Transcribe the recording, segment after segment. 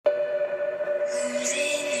Feeling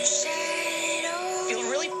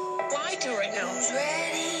really lied to right now. It's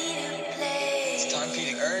time for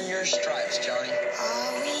you to earn your stripes, Johnny.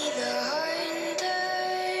 Are we the hunters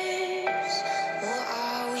or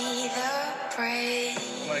are we the prey?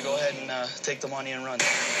 I'm gonna go ahead and take the money and run. I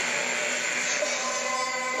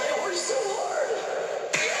worked so hard.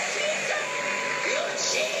 You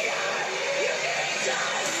cheater! You get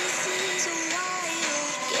done! This is a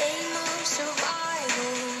wild game of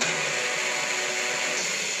survival.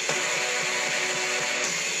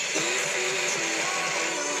 This is a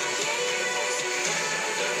wild game of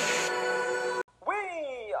survival.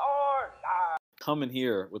 We are live. Coming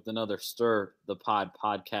here with another Stir the Pod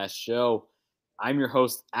podcast show. I'm your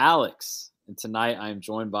host, Alex, and tonight I'm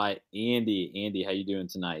joined by Andy. Andy, how you doing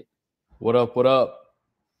tonight? What up? What up?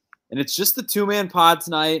 And it's just the two-man pod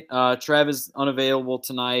tonight. Trev is unavailable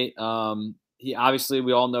tonight. He obviously,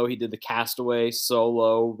 we all know he did the Castaway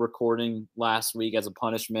solo recording last week as a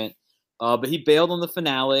punishment, but he bailed on the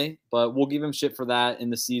finale. But we'll give him shit for that in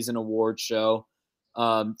the season award show.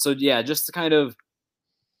 So yeah, just to kind of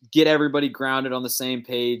get everybody grounded on the same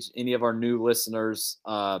page, any of our new listeners,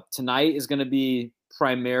 tonight is going to be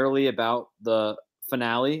primarily about the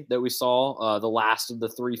finale that we saw, the last of the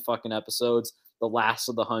 3 fucking episodes, the last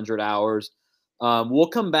of the 100 hours. We'll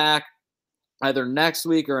come back either next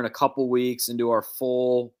week or in a couple weeks and do our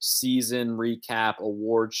full season recap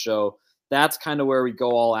award show. That's kind of where we go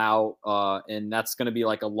all out, and that's going to be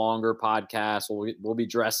like a longer podcast. We'll be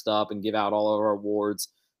dressed up and give out all of our awards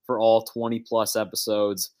for all 20 plus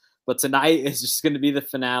episodes. But tonight is just going to be the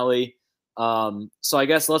finale. So I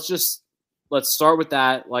guess let's start with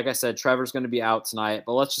that. Like I said, Trevor's going to be out tonight,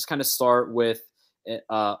 but let's just kind of start with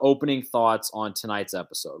opening thoughts on tonight's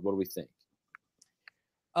episode. What do we think?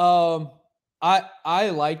 I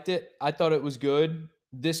liked it. I thought it was good.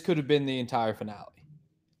 This could have been the entire finale.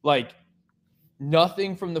 Like,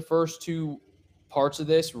 nothing from the first 2 parts of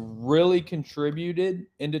this really contributed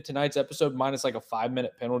into tonight's episode, minus like a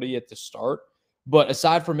 5-minute penalty at the start. But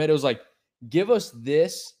aside from it, it was like, give us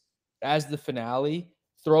this as the finale,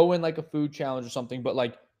 throw in like a food challenge or something. But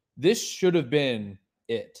like, this should have been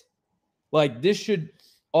it. Like,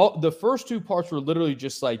 the first 2 parts were literally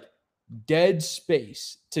just like dead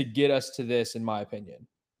space to get us to this, in my opinion.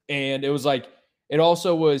 And it was like, it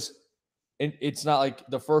also was, it's not like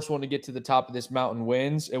the first one to get to the top of this mountain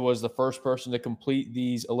wins. It was the first person to complete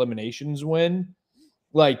these eliminations win.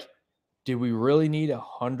 Like, did we really need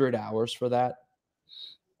 100 hours for that?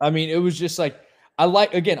 I mean, it was just like, I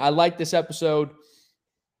like this episode.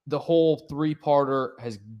 The whole 3-parter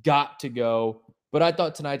has got to go, but I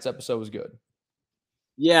thought tonight's episode was good.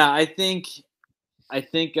 Yeah, I think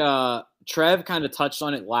Trev kind of touched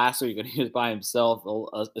on it last week when he was by himself,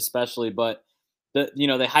 especially. But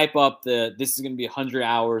they hype up this is going to be 100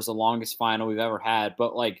 hours, the longest final we've ever had.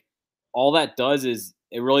 But like, all that does is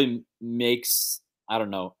it really makes, I don't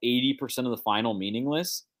know, 80% of the final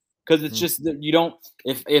meaningless, because it's just that you don't.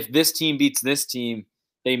 If this team beats this team,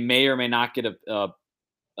 they may or may not get a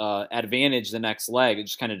advantage the next leg. It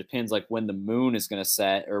just kind of depends, like when the moon is going to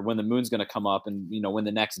set or when the moon's going to come up, and when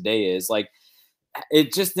the next day is. Like,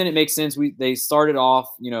 it just didn't make sense. They started off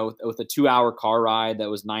with a 2-hour car ride that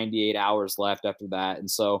was 98 hours left after that,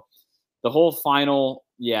 and so the whole final,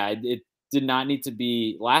 it did not need to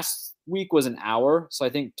be. Last week was an hour, so I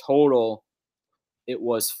think total it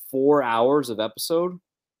was 4 hours of episode,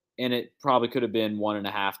 and it probably could have been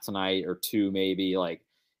 1.5 tonight or 2 maybe. Like,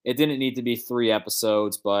 it didn't need to be 3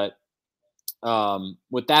 episodes, but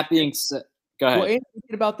with that being said, go ahead. Well, and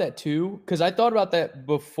thinking about that too, because I thought about that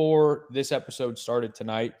before this episode started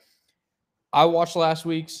tonight. I watched last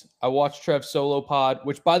week's. I watched Trev's solo pod,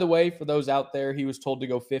 which, by the way, for those out there, he was told to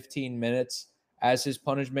go 15 minutes as his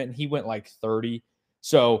punishment, and he went like 30.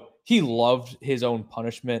 So he loved his own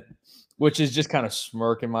punishment, which is just kind of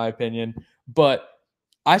smirk in my opinion. But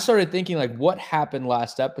I started thinking, like, what happened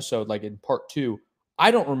last episode, like in part 2?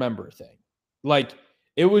 I don't remember a thing. Like,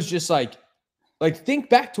 it was just like think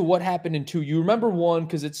back to what happened in 2. You remember 1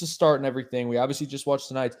 because it's a start and everything. We obviously just watched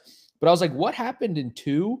tonight. But I was like, what happened in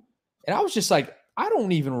 2? And I was just like, I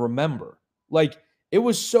don't even remember. Like, it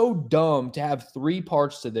was so dumb to have 3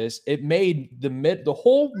 parts to this. It made the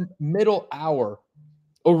whole middle hour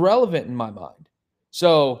irrelevant in my mind.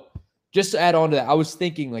 So just to add on to that, I was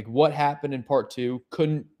thinking, like, what happened in part 2?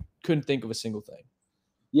 Couldn't think of a single thing.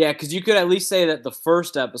 Yeah, because you could at least say that the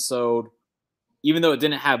first episode, even though it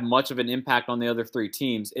didn't have much of an impact on the other 3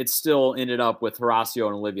 teams, it still ended up with Horacio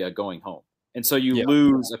and Olivia going home. And so you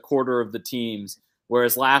lose a quarter of the teams,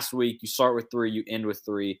 whereas last week you start with 3, you end with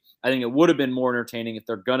 3. I think it would have been more entertaining if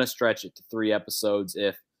they're going to stretch it to 3 episodes,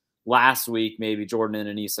 if last week maybe Jordan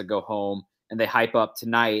and Anissa go home and they hype up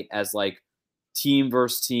tonight as like team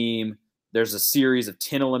versus team. There's a series of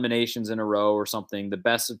 10 eliminations in a row or something, the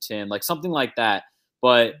best of 10, like something like that.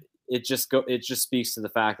 But it just speaks to the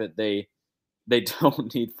fact that they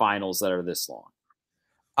don't need finals that are this long.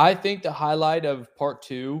 I think the highlight of part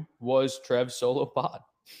 2 was Trev's solo pod.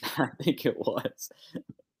 I think it was.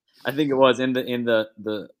 I think it was in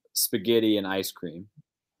the spaghetti and ice cream.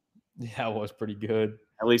 Yeah, it was pretty good.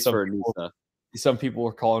 At least for Anissa. Some people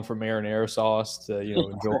were calling for marinara sauce to,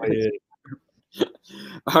 enjoy it.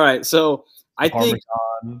 All right, so I think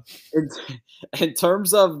Parmesan. in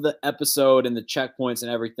terms of the episode and the checkpoints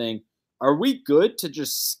and everything, are we good to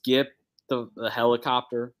just skip the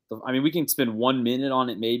helicopter? I mean, we can spend 1 minute on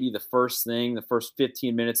it, maybe the first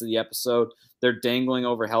 15 minutes of the episode. They're dangling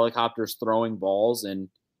over helicopters, throwing balls, and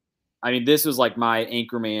I mean, this was like my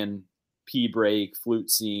Anchorman pee break flute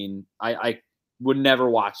scene. I would never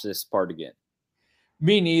watch this part again.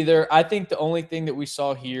 Me neither. I think the only thing that we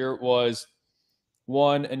saw here was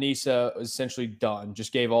one, Anissa was essentially done,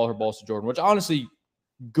 just gave all her balls to Jordan, which honestly,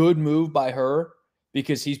 good move by her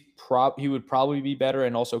because he would probably be better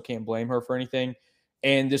and also can't blame her for anything.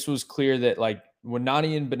 And this was clear that like when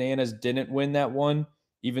Nani and Bananas didn't win that one,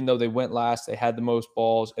 even though they went last, they had the most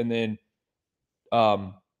balls. And then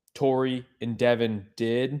Tori and Devin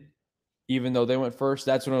did, even though they went first.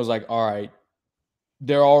 That's when I was like, all right,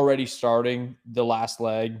 they're already starting the last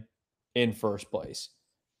leg in first place.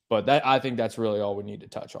 But I think that's really all we need to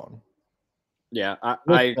touch on. Yeah,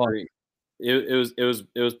 I agree. It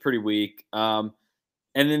was pretty weak. And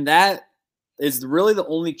then that is really the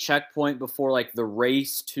only checkpoint before like the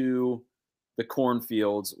race to the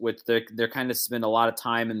cornfields, which they're kind of spend a lot of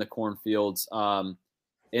time in the cornfields.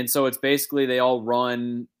 And so it's basically they all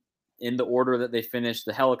run in the order that they finish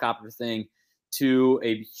the helicopter thing to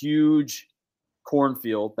a huge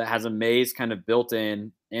cornfield that has a maze kind of built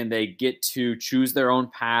in, and they get to choose their own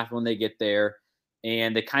path when they get there.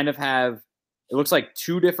 And they kind of have, it looks like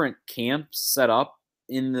 2 different camps set up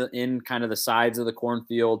in kind of the sides of the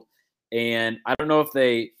cornfield. And I don't know if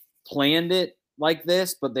they planned it like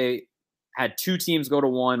this, but they had 2 teams go to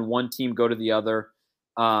one team go to the other.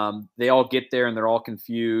 They all get there and they're all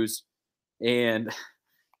confused. And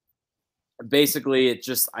basically it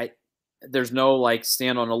just, there's no like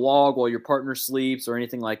stand on a log while your partner sleeps or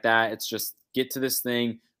anything like that. It's just get to this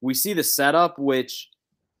thing. We see the setup, which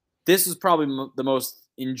this is probably the most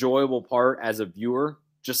enjoyable part as a viewer,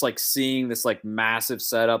 just like seeing this like massive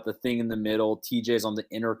setup, the thing in the middle, TJ's on the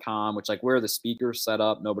intercom, which like where are the speakers set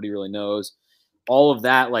up? Nobody really knows. All of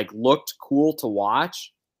that like looked cool to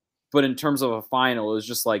watch. But in terms of a final, it was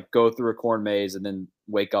just like go through a corn maze and then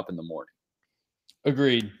wake up in the morning.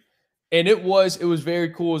 Agreed. And it was very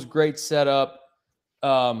cool. It was a great setup.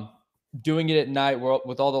 Doing it at night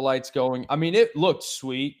with all the lights going. I mean, it looked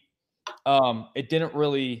sweet. It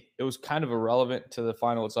was kind of irrelevant to the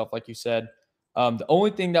final itself, like you said. The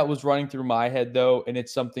only thing that was running through my head, though, and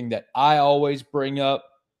it's something that I always bring up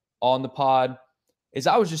on the pod, is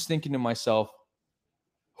I was just thinking to myself,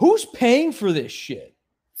 who's paying for this shit?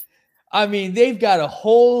 I mean, they've got a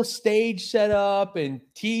whole stage set up, and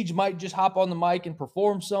Tej might just hop on the mic and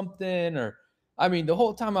perform something. Or, I mean, the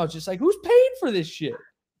whole time I was just like, who's paying for this shit?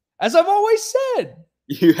 As I've always said.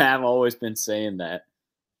 You have always been saying that.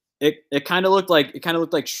 It kind of looked like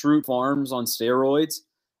Schrute Farms on steroids.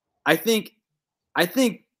 I think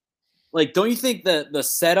like, don't you think that the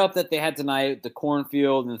setup that they had tonight, the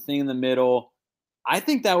cornfield and the thing in the middle, I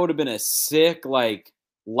think that would have been a sick like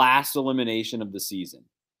last elimination of the season.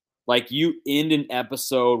 Like you end an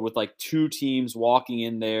episode with like 2 teams walking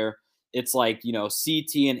in there. It's like,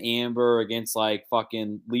 CT and Amber against like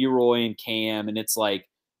fucking Leroy and Cam. And it's like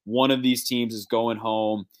one of these teams is going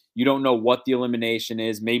home. You don't know what the elimination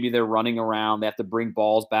is. Maybe they're running around. They have to bring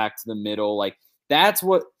balls back to the middle. Like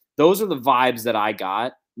those are the vibes that I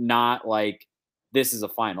got, not like this is a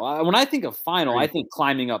final. When I think of final, I think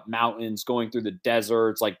climbing up mountains, going through the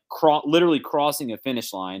deserts, like literally crossing a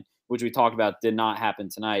finish line, which we talked about did not happen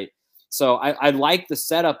tonight. So I like the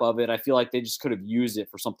setup of it. I feel like they just could have used it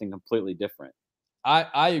for something completely different.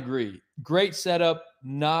 I agree. Great setup,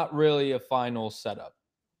 not really a final setup.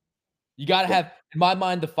 You got to have, in my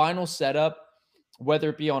mind, the final setup, whether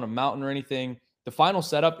it be on a mountain or anything, the final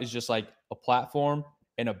setup is just like a platform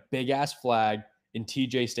and a big-ass flag and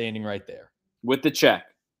TJ standing right there. With the check.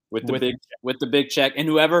 With the big check. And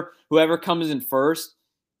whoever comes in first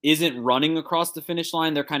isn't running across the finish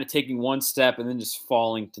line. They're kind of taking one step and then just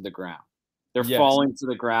falling to the ground. They're falling to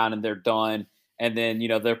the ground and they're done. And then,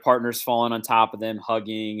 their partner's falling on top of them,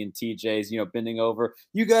 hugging, and TJ's, bending over.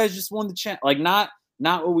 You guys just won the check. Like not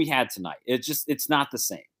what we had tonight. It's not the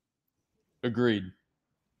same. Agreed.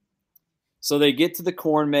 So they get to the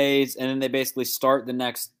corn maze, and then they basically start the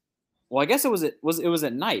next. Well, I guess it was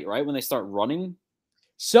at night, right, when they start running.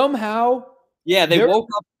 Somehow, Yeah, they woke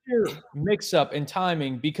up. Mix up in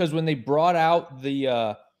timing because when they brought out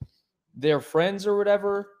the their friends or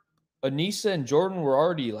whatever, Anissa and Jordan were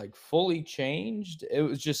already like fully changed. It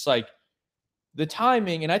was just like the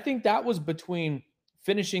timing, and I think that was between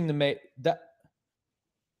finishing the that.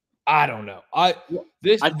 I don't know.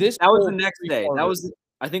 This that was the next day.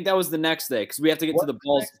 I think that was the next day because we have to get to the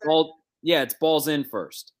balls. Yeah, it's balls in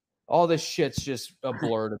first. All this shit's just a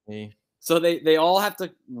blur to me. So they all have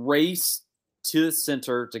to race to the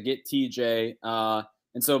center to get TJ.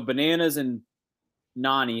 And so Bananas and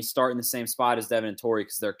Nany start in the same spot as Devin and Tori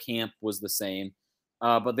because their camp was the same.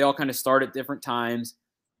 But they all kind of start at different times,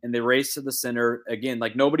 and they race to the center. Again,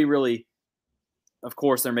 like nobody really, of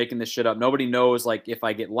course, they're making this shit up. Nobody knows, like, if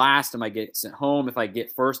I get last, am I get sent home? If I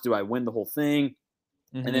get first, do I win the whole thing?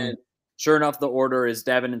 Mm-hmm. And then, sure enough, the order is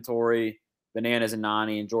Devin and Tori, Bananas and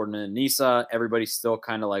Nany, and Jordan and Anissa. Everybody's still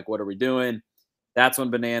kind of like, what are we doing? That's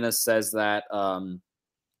when Bananas says that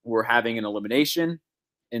we're having an elimination.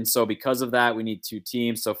 And so because of that, we need 2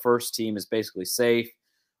 teams. So first team is basically safe,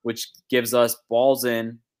 which gives us balls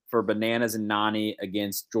in for Bananas and Nany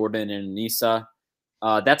against Jordan and Anissa.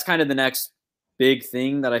 That's kind of the next big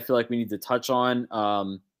thing that I feel like we need to touch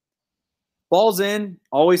on. Balls in,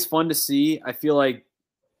 always fun to see. I feel like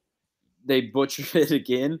they butchered it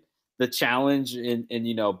again. The challenge in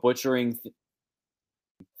butchering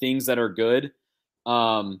things that are good.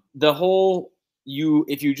 The whole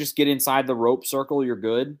if you just get inside the rope circle, you're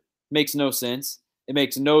good. Makes no sense. It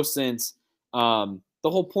makes no sense. The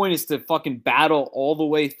whole point is to fucking battle all the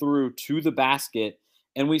way through to the basket.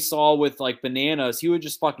 And we saw with like Bananas, he would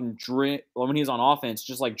just fucking when he was on offense,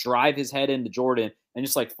 just like drive his head into Jordan and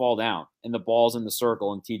just like fall down, and the ball's in the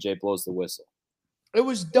circle and TJ blows the whistle. It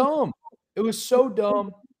was dumb. It was so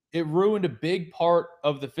dumb. It ruined a big part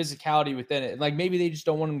of the physicality within it. Like maybe they just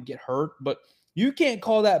don't want him to get hurt, but you can't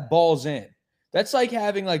call that balls in. That's like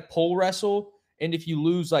having like pole wrestle, and if you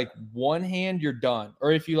lose like one hand, you're done.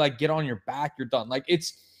 Or if you like get on your back, you're done. Like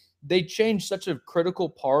they changed such a critical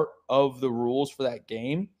part of the rules for that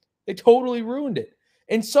game. They totally ruined it.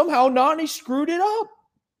 And somehow Nany screwed it up.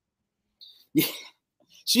 Yeah.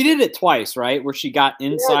 She did it twice, right? Where she got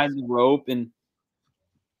inside the rope, and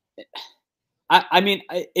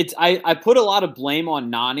I put a lot of blame on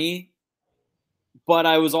Nany, but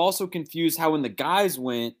I was also confused how when the guys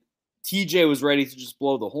went, TJ was ready to just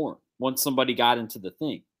blow the horn once somebody got into the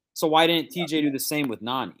thing. So why didn't TJ do the same with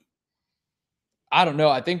Nany? I don't know.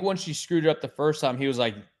 I think once she screwed it up the first time, he was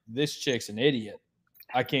like, this chick's an idiot.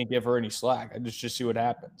 I can't give her any slack. I just see what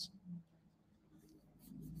happens.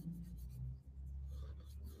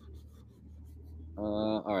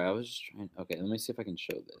 All right, I was just trying. Okay, let me see if I can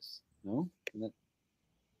show this. No?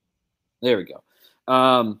 There we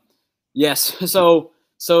go. Yes,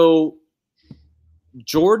 so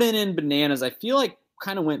Jordan and Bananas, I feel like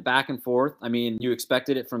kind of went back and forth. I mean, you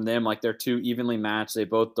expected it from them. Like, they're 2 evenly matched. They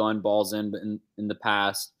both done balls in the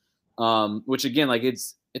past, which, again, like,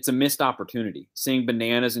 it's a missed opportunity. Seeing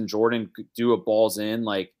Bananas and Jordan do a balls in,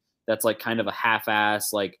 like, that's like kind of a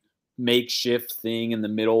half-ass, like, makeshift thing in the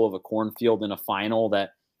middle of a cornfield in a final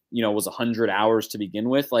that, was 100 hours to begin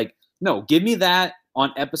with. Like, no, give me that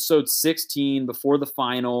on episode 16 before the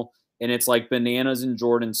final. And it's like Bananas and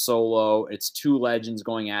Jordan solo. It's 2 legends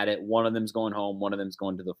going at it. One of them's going home. One of them's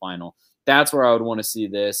going to the final. That's where I would want to see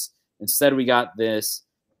this. Instead, we got this.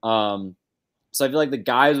 So I feel like the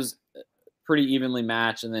guys was pretty evenly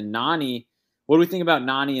matched. And then Nany, what do we think about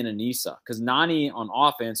Nany and Anissa? Because Nany on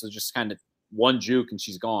offense was just kind of one juke and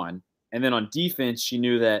she's gone. And then on defense, she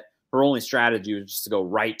knew that her only strategy was just to go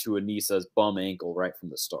right to Anissa's bum ankle right from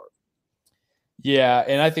the start. Yeah,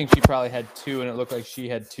 and I think she probably had 2, and it looked like she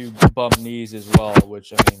had 2 bum knees as well,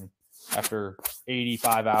 which, I mean, after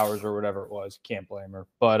 85 hours or whatever it was, can't blame her.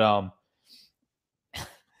 But, I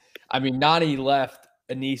mean, Nany left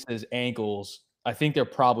Anissa's ankles. I think they're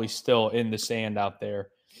probably still in the sand out there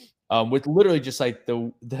with literally just, like,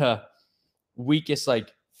 the weakest,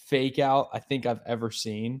 like, fake out I think I've ever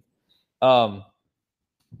seen. But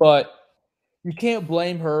you can't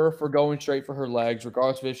blame her for going straight for her legs,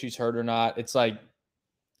 regardless of if she's hurt or not. It's like,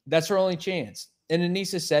 that's her only chance. And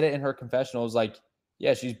Anissa said it in her confessional. It was like,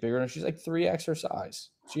 yeah, she's bigger than she's like 3x her size.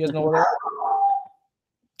 She has no other.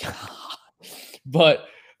 But,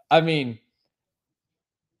 I mean,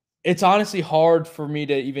 it's honestly hard for me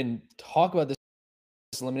to even talk about this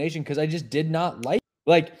elimination because I just did not like,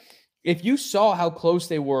 if you saw how close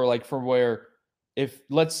they were, like, from where, if,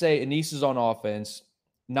 let's say, Anissa's on offense,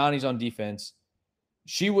 Nany's on defense,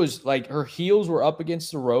 she was like, her heels were up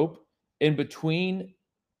against the rope in between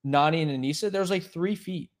Nani and Anissa, there was like 3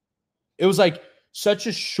 feet. It was like such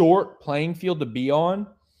a short playing field to be on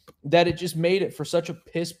that it just made it for such a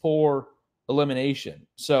piss poor elimination.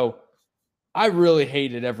 So I really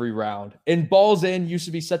hated every round. And balls in used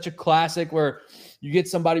to be such a classic where you get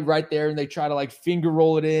somebody right there and they try to like finger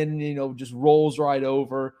roll it in, just rolls right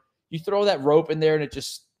over. You throw that rope in there and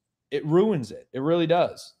it ruins it. It really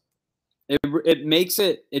does. It makes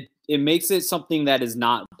it something that is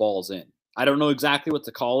not balls in. I don't know exactly what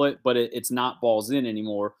to call it, but it's not balls in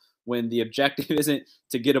anymore. When the objective isn't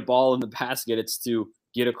to get a ball in the basket, it's to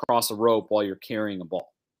get across a rope while you're carrying a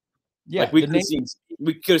ball. Yeah, like we could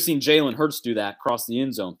have seen Jalen Hurts do that across the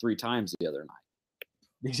end zone 3 times the other night.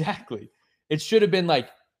 Exactly. It should have been like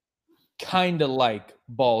kind of like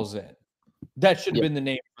balls in. That should have been the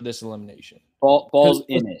name for this elimination. Balls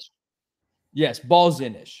in-ish. Yes, balls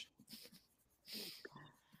in-ish.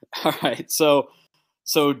 All right, so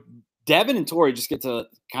Devin and Tori just get to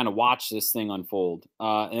kind of watch this thing unfold.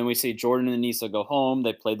 And we see Jordan and Anissa go home.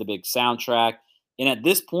 They play the big soundtrack. And at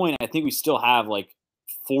this point, I think we still have like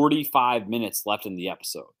 45 minutes left in the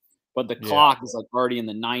episode. But the clock is like already in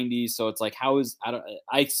the 90s. So it's like,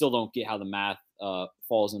 I still don't get how the math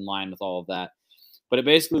falls in line with all of that. But it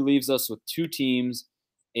basically leaves us with 2 teams.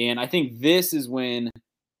 And I think this is when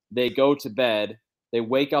they go to bed. They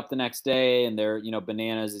wake up the next day and they're,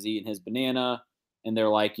 Bananas is eating his banana. And they're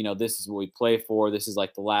like, this is what we play for. This is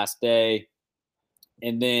like the last day.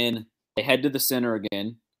 And then they head to the center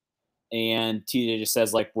again. And TJ just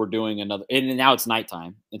says, like, we're doing another. And now it's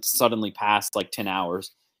nighttime. It's suddenly past like 10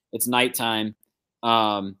 hours. It's nighttime.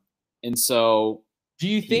 And so. Do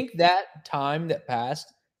you think that time that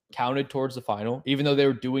passed counted towards the final, even though they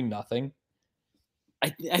were doing nothing?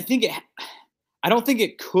 I don't think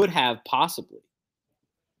it could have possibly.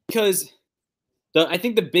 Because I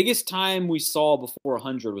think the biggest time we saw before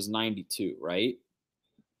 100 was 92, right?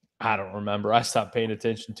 I don't remember. I stopped paying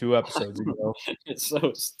attention 2 episodes ago. It's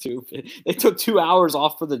so stupid. They took 2 hours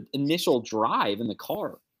off for the initial drive in the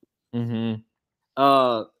car. Mm-hmm.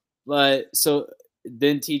 But so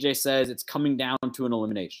then TJ says it's coming down to an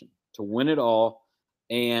elimination to win it all.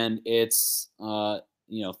 And it's, 3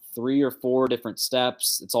 or 4 different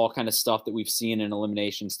steps. It's all kind of stuff that we've seen in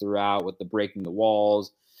eliminations throughout with the breaking the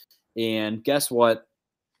walls. And guess what?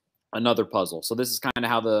 Another puzzle. So this is kind of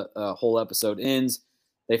how the whole episode ends.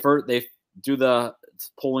 They do the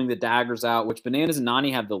pulling the daggers out, which Bananas and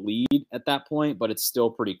Nani have the lead at that point, but it's still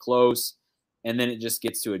pretty close. And then it just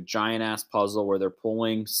gets to a giant ass puzzle where they're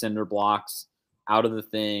pulling cinder blocks out of the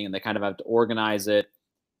thing, and they kind of have to organize it.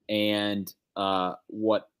 And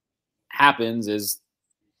what happens is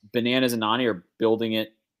Bananas and Nani are building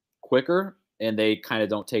it quicker, and they kind of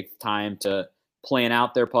don't take the time to plan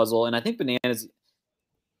out their puzzle. And I think Bananas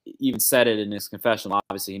even said it in his confession.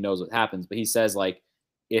 Obviously, he knows what happens, but he says, like,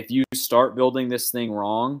 if you start building this thing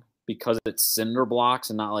wrong because it's cinder blocks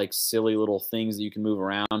and not like silly little things that you can move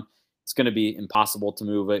around, it's going to be impossible to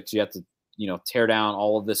move it because you have to, tear down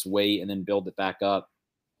all of this weight and then build it back up.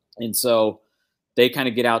 And so they kind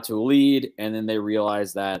of get out to a lead, and then they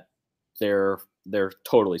realize that they're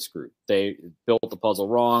totally screwed. They built the puzzle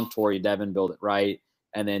wrong. Tori and Devin built it right.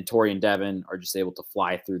 And then Tori and Devin are just able to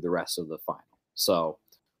fly through the rest of the final. So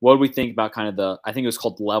what do we think about kind of I think it was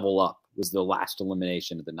called Level Up, was the last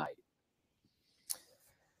elimination of the night.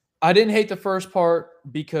 I didn't hate the first part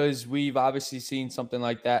because we've obviously seen something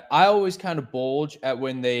like that. I always kind of bulge at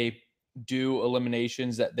when they do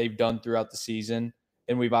eliminations that they've done throughout the season,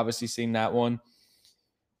 and we've obviously seen that one.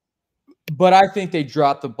 But I think they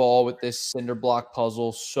dropped the ball with this cinder block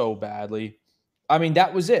puzzle so badly. I mean,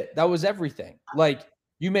 that was it. That was everything. Like,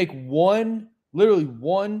 you make literally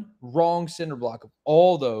one wrong cinder block of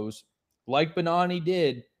all those, like Benani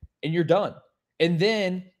did, and you're done. And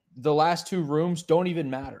then the last 2 rooms don't even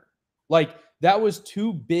matter. Like, that was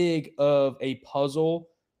too big of a puzzle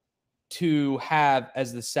to have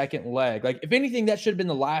as the second leg. Like, if anything, that should have been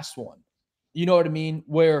the last one. You know what I mean?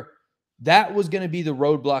 Where that was going to be the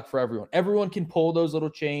roadblock for everyone. Everyone can pull those little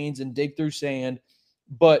chains and dig through sand,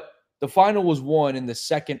 but the final was won in the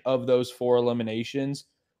second of those 4 eliminations,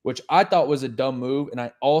 which I thought was a dumb move. And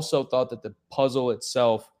I also thought that the puzzle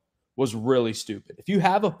itself was really stupid. If you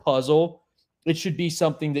have a puzzle, it should be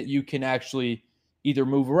something that you can actually either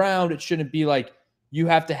move around. It shouldn't be like you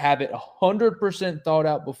have to have it 100% thought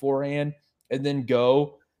out beforehand and then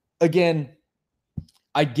go. Again,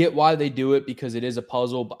 I get why they do it because it is a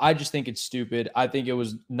puzzle, but I just think it's stupid. I think it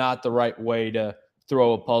was not the right way to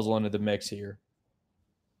throw a puzzle into the mix here.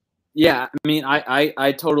 Yeah, I mean,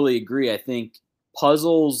 I totally agree. I think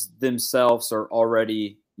puzzles themselves are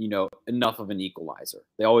already, enough of an equalizer.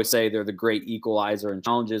 They always say they're the great equalizer in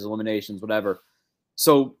challenges, eliminations, whatever.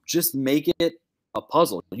 So just make it a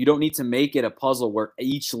puzzle. You don't need to make it a puzzle where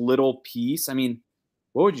each little piece, I mean,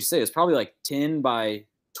 what would you say? It's probably like 10 by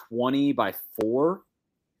 20 by 4.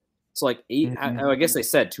 So like 8, I guess they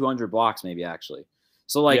said 200 blocks maybe actually.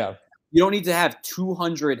 So like you don't need to have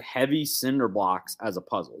 200 heavy cinder blocks as a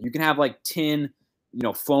puzzle. You can have like 10,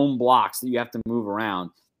 foam blocks that you have to move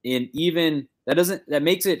around. And even that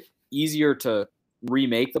makes it easier to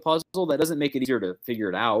remake the puzzle. That doesn't make it easier to figure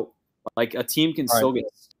it out. Like a team can still get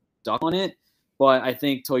stuck on it. But I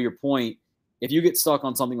think to your point, if you get stuck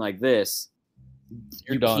on something like this,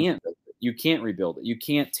 you can't rebuild it. You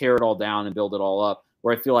can't tear it all down and build it all up.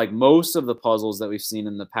 Where I feel like most of the puzzles that we've seen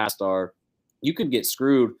in the past are you can get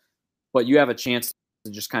screwed, but you have a chance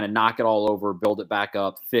to just kind of knock it all over, build it back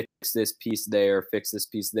up, fix this piece there, fix this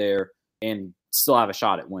piece there, and still have a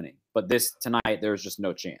shot at winning. But tonight, there's just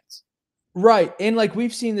no chance. Right. And like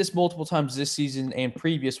we've seen this multiple times this season and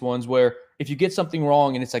previous ones where if you get something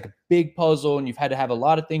wrong and it's like a big puzzle and you've had to have a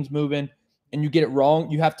lot of things moving and you get it wrong,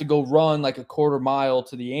 you have to go run like a quarter mile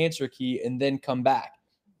to the answer key and then come back.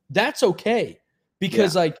 That's okay.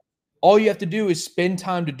 Because like all you have to do is spend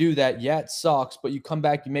time to do that. Yeah, it sucks, but you come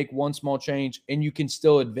back, you make one small change, and you can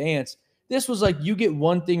still advance. This was like you get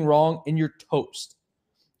one thing wrong and you're toast.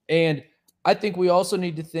 And I think we also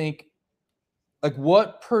need to think like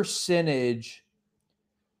what percentage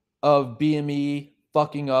of BME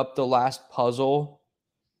fucking up the last puzzle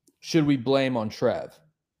should we blame on Trev?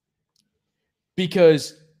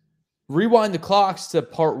 Because rewind the clocks to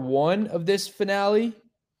part 1 of this finale.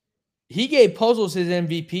 He gave puzzles his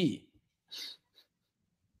MVP.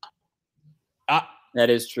 That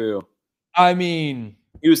is true. I mean,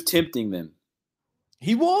 he was tempting them.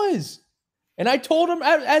 He was. And I told him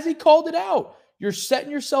as he called it out, you're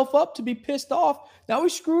setting yourself up to be pissed off. Now he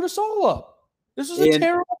screwed us all up. This was a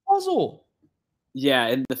terrible puzzle. Yeah,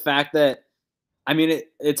 and the fact that, I mean,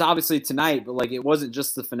 it's obviously tonight, but like it wasn't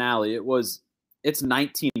just the finale. It's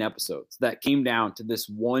 19 episodes that came down to this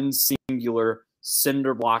one singular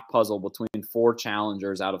cinder block puzzle between 4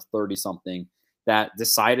 challengers out of 30-something that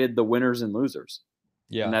decided the winners and losers.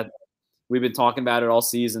 Yeah. And that we've been talking about it all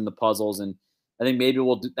season, the puzzles, and I think maybe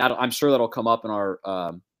we'll do that. I'm sure that'll come up in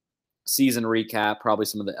our season recap, probably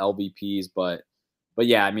some of the LVPs, but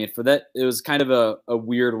yeah, I mean, for that, it was kind of a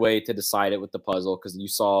weird way to decide it with the puzzle because you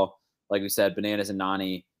saw, like we said, Bananas and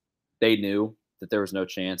Nany, they knew that there was no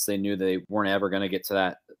chance. They knew they weren't ever going to get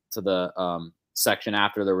to the section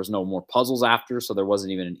after. There was no more puzzles after, so there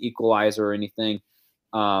wasn't even an equalizer or anything.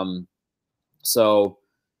 So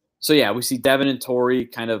yeah, we see Devin and Tori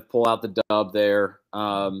kind of pull out the dub there.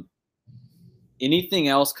 Anything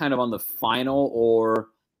else kind of on the final, or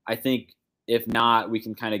I think if not, we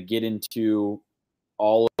can kind of get into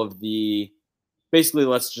all of basically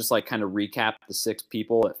let's just like kind of recap the 6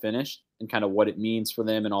 people that finished and kind of what it means for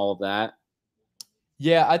them and all of that.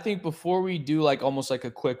 Yeah, I think before we do like almost like a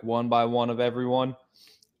quick 1-by-1 of everyone,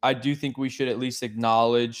 I do think we should at least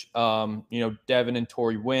acknowledge, Devin and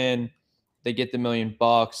Tori win. They get the $1 million.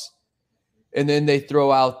 And then they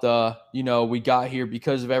throw out the, we got here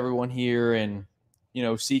because of everyone here. And,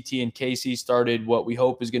 CT and Casey started what we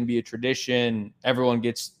hope is going to be a tradition. Everyone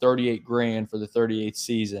gets $38,000 for the 38th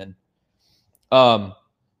season. So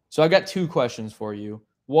I got 2 questions for you.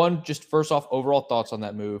 One, just first off, overall thoughts on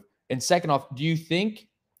that move. And second off, do you think,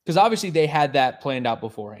 because obviously they had that planned out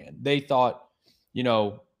beforehand. They thought,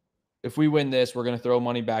 if we win this, we're going to throw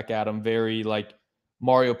money back at them. Very like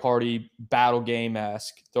Mario Party battle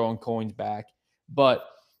game-esque, throwing coins back. But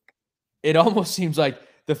it almost seems like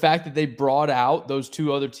the fact that they brought out those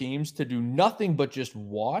 2 other teams to do nothing but just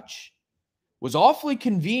watch was awfully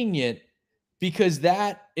convenient because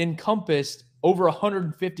that encompassed over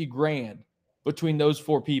 $150,000 between those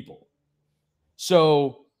 4 people.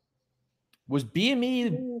 So was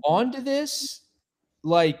BME onto this?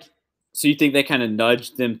 So you think they kind of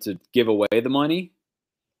nudged them to give away the money?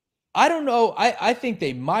 I don't know. I think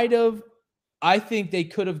they might have. I think they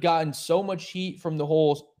could have gotten so much heat from the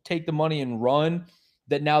whole take the money and run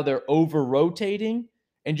that now they're over-rotating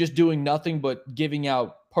and just doing nothing but giving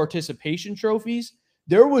out participation trophies.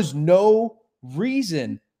 There was no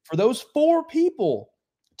reason for those 4 people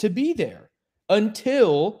to be there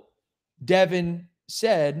until Devin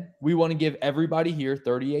said, we want to give everybody here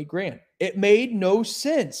 $38,000. It made no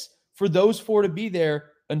sense for those 4 to be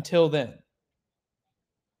there until then.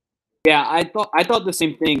 Yeah, I thought the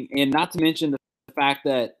same thing, and not to mention the fact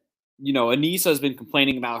that Aneesa has been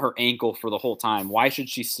complaining about her ankle for the whole time. Why should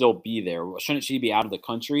she still be there? Shouldn't she be out of the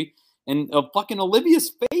country? And fucking Olivia's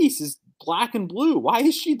face is black and blue. Why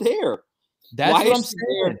is she there? That's Why what I'm is she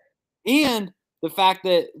there? saying. And the fact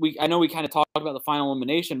that I know we kind of talked about the final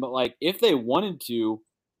elimination, but like if they wanted to,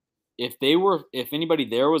 if anybody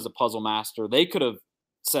there was a puzzle master, they could have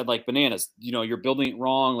said like, Bananas, you're building it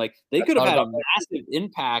wrong. Like they could have had a massive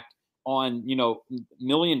impact on, $1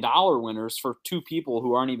 million winners for two people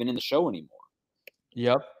who aren't even in the show anymore.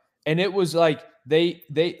 Yep. And it was like they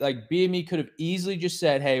like BME could have easily just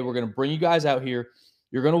said, hey, we're going to bring you guys out here.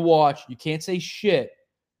 You're going to watch. You can't say shit.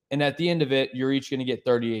 And at the end of it, you're each going to get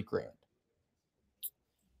 38 grand.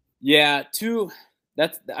 Yeah.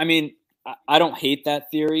 I don't hate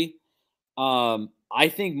that theory. I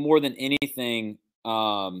think more than anything,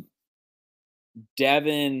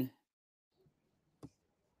 Devin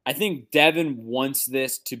wants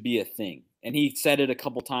this to be a thing. And he said it a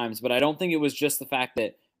couple times, but I don't think it was just the fact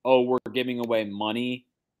that, we're giving away money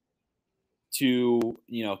to,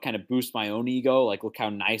 kind of boost my own ego. Like, look how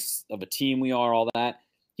nice of a team we are, all that.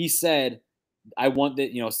 He said, I want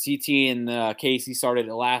that, CT and Casey started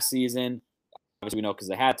it last season. Obviously, we know because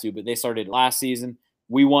they had to, but they started it last season.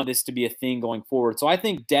 We want this to be a thing going forward. So I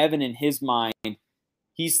think Devin, in his mind,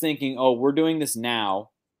 he's thinking, we're doing this now,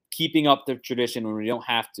 keeping up the tradition when we don't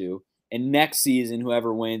have to. And next season,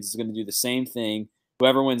 whoever wins is going to do the same thing.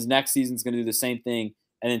 Whoever wins next season is going to do the same thing.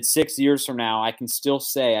 And then 6 years from now, I can still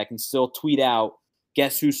tweet out,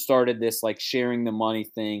 guess who started this, like, sharing the money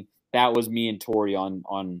thing? That was me and Tori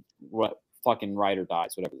on what fucking Ride or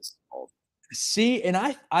Dies, whatever this is called. See, and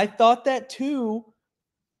I thought that too,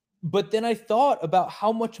 but then I thought about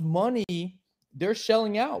how much money they're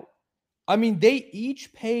shelling out. I mean, they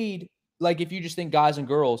each paid, like, if you just think guys and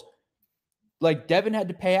girls, like Devin had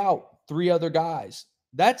to pay out 3 other guys.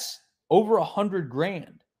 That's over 100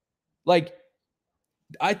 grand. Like,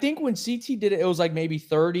 I think when CT did it, it was like maybe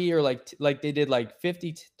 30 or like they did like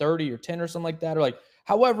 50, 30 or 10 or something like that. Or like,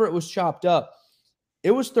 however it was chopped up.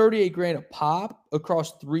 It was 38 grand a pop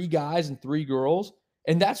across 3 guys and 3 girls.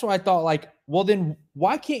 And that's what I thought, like, well, then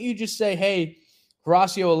why can't you just say, hey,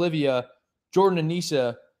 Horacio, Olivia, Jordan,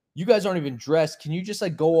 Anissa, you guys aren't even dressed. Can you just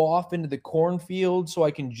like go off into the cornfield so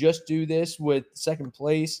I can just do this with second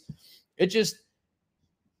place? It just,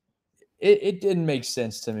 it didn't make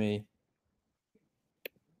sense to me.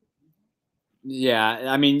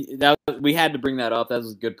 Yeah, I mean, we had to bring that up. That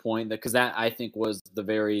was a good point, because that I think was the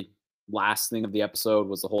very last thing of the episode,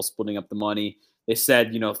 was the whole splitting up the money. They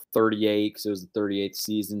said 38 because it was the 38th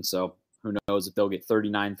season, so who knows if they'll get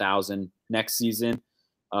 39,000 next season,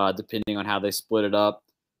 depending on how they split it up.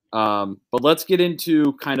 But let's get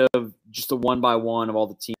into kind of just a one by one of all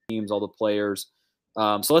the teams, all the players.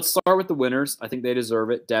 So let's start with the winners. I think they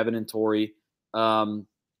deserve it, Devin and Tori.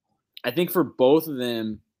 I think for both of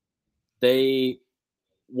them,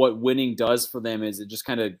 what winning does for them is it just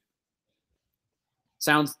kind of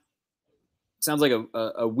sounds like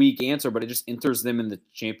a weak answer, but it just enters them in the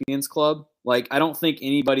Champions Club. Like, I don't think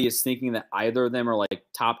anybody is thinking that either of them are like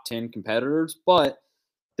top 10 competitors, but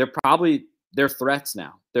they're threats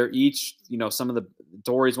now. They're each,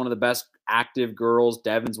 Tori's one of the best active girls.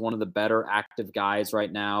 Devin's one of the better active guys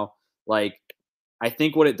right now. Like, I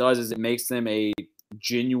think what it does is it makes them a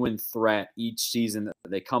genuine threat each season that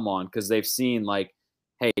they come on, because they've seen, like,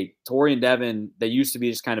 hey, Tori and Devin, they used to be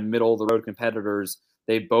just kind of middle of the road competitors.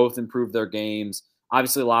 They both improved their games.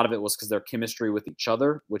 Obviously, a lot of it was because their chemistry with each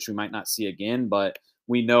other, which we might not see again, but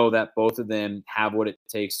we know that both of them have what it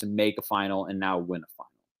takes to make a final and now win a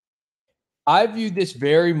final. I view this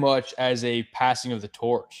very much as a passing of the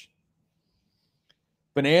torch.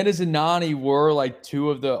 Bananas and Nany were like 2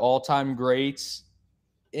 of the all-time greats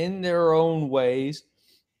in their own ways,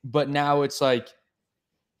 but now it's like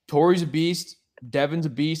Tori's a beast, Devin's a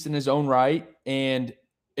beast in his own right, and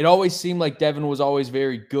it always seemed like Devin was always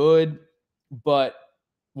very good, but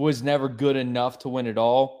was never good enough to win it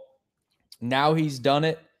all. Now he's done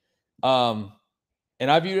it. And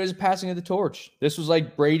I view it as a passing of the torch. This was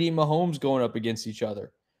like Brady and Mahomes going up against each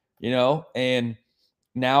other, and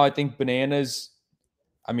now I think Bananas,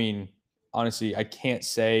 I mean, honestly, I can't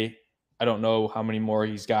say. I don't know how many more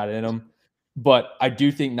he's got in him, but I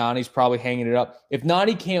do think Nany's probably hanging it up. If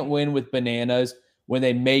Nany can't win with Bananas when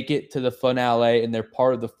they make it to the finale and they're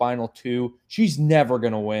part of the final 2, she's never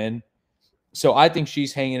going to win. So I think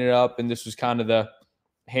she's hanging it up, and this was kind of the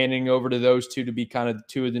handing over to those 2 to be kind of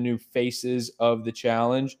 2 of the new faces of the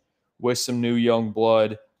challenge with some new young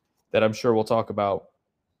blood that I'm sure we'll talk about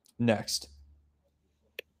next.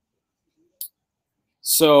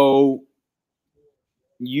 So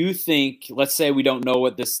you think, let's say we don't know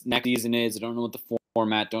what this next season is, don't know what the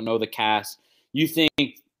format, don't know the cast. You think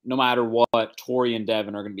no matter what, Tori and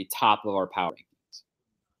Devin are going to be top of our power rankings?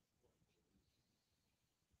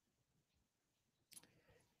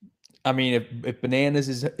 I mean, if Bananas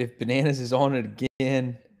is on it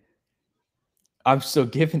again, I'm still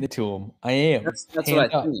giving it to him. I am. That's Hand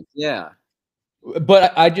what I up. think. Yeah.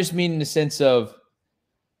 But I just mean in the sense of,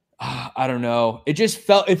 I don't know. It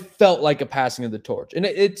felt like a passing of the torch. And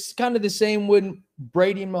it's kind of the same when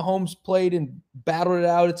Brady and Mahomes played and battled it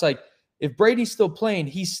out. It's like, if Brady's still playing,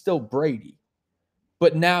 he's still Brady.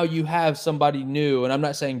 But now you have somebody new, and I'm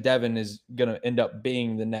not saying Devin is going to end up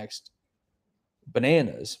being the next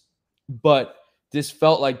Bananas, but this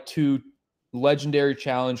felt like two legendary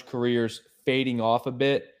challenge careers fading off a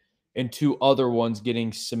bit and two other ones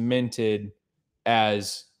getting cemented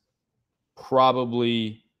as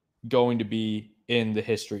probably going to be in the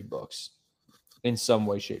history books in some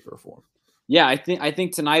way, shape, or form. Yeah, I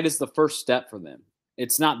think tonight is the first step for them.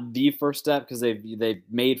 It's not the first step because they've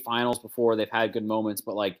made finals before, they've had good moments,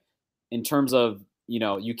 but like in terms of,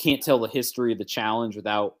 you can't tell the history of the challenge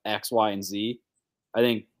without X, Y, and Z. I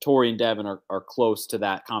think Tori and Devin are close to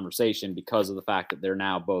that conversation because of the fact that they're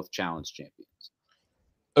now both challenge champions.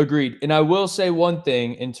 Agreed. And I will say one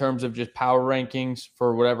thing in terms of just power rankings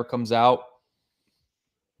for whatever comes out.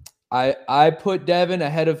 I put Devin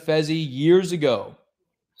ahead of Fezzi years ago,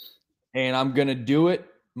 and I'm going to do it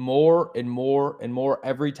more and more and more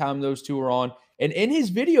every time those two are on. And in his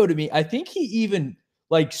video to me, I think he even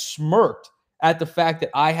like smirked at the fact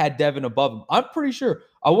that I had Devin above him. I'm pretty sure.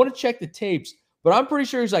 I want to check the tapes, but I'm pretty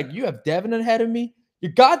sure he's like, you have Devin ahead of me?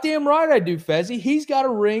 You're goddamn right I do, Fezzi. He's got a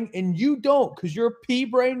ring and you don't because you're a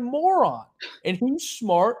pea-brain moron. And he's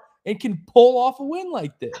smart and can pull off a win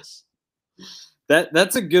like this.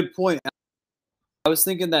 That's a good point. I was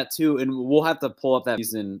thinking that too, and we'll have to pull up that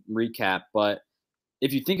season recap. But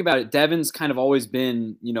if you think about it, Devin's kind of always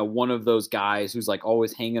been, one of those guys who's like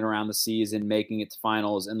always hanging around the season, making it to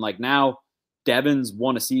finals. And like now, Devin's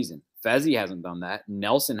won a season. Fezzi hasn't done that.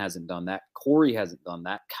 Nelson hasn't done that. Corey hasn't done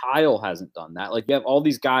that. Kyle hasn't done that. Like you have all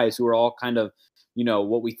these guys who are all kind of,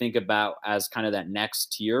 what we think about as kind of that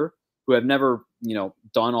next tier who have never,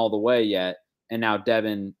 done all the way yet. And now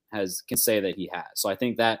Devin can say that he has. So I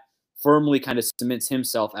think that firmly kind of cements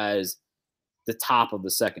himself as the top of the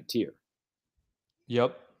second tier.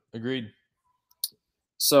 Yep, agreed.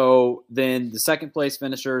 So then the second place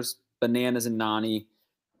finishers, Bananas and Nany.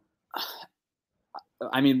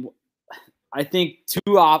 I mean, I think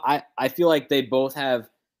I feel like they both have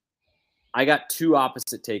 – I got two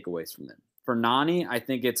opposite takeaways from them. For Nany, I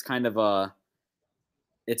think it's kind of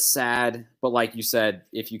it's sad, but like you said,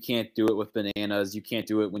 if you can't do it with Bananas, you can't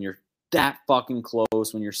do it when you're that fucking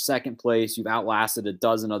close, when you're second place, you've outlasted a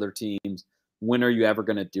dozen other teams. When are you ever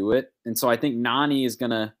going to do it? And so I think Nany is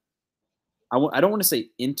going to – I don't want to say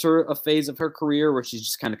enter a phase of her career where she's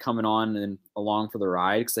just kind of coming on and along for the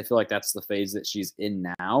ride because I feel like that's the phase that she's in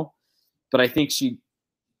now. But I think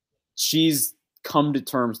she's come to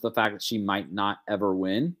terms with the fact that she might not ever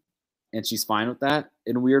win, and she's fine with that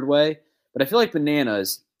in a weird way. But I feel like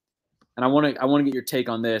Bananas, and I want to get your take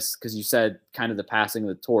on this because you said kind of the passing of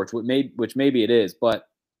the torch, which maybe it is, but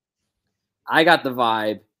I got the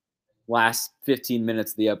vibe last 15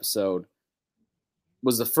 minutes of the episode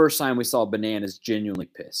was the first time we saw Bananas genuinely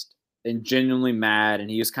pissed and genuinely mad, and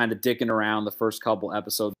he was kind of dicking around the first couple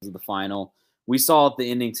episodes of the final. We saw at the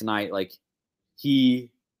ending tonight, like he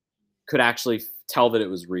could actually tell that it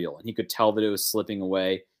was real, and he could tell that it was slipping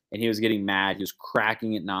away, and he was getting mad. He was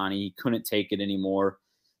cracking at Nany. He couldn't take it anymore.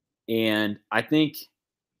 And I think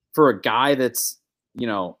for a guy that's,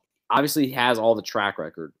 obviously he has all the track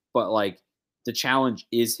record, but like the challenge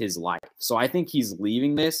is his life. So I think he's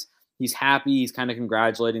leaving this. He's happy. He's kind of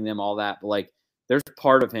congratulating them, all that. But like there's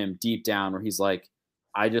part of him deep down where he's like,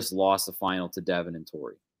 I just lost the final to Devin and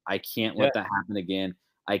Tori. I can't let that happen again.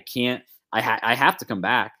 I have to come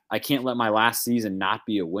back. I can't let my last season not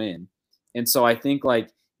be a win. And so I think like,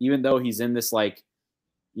 even though he's in this like,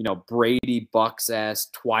 Brady Bucks-ass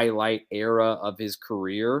twilight era of his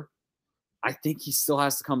career, I think he still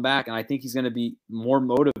has to come back. And I think he's going to be more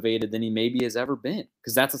motivated than he maybe has ever been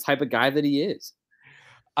because that's the type of guy that he is.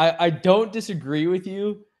 I don't disagree with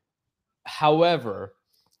you. However,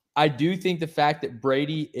 I do think the fact that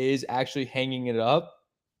Brady is actually hanging it up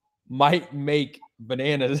might make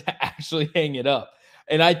Bananas actually hang it up.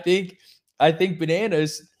 And I think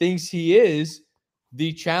Bananas thinks he is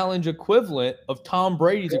the challenge equivalent of Tom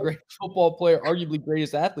Brady, the greatest football player, arguably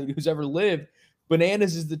greatest athlete who's ever lived.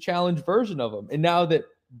 Bananas is the challenge version of him. And now that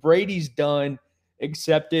Brady's done,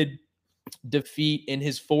 accepted defeat in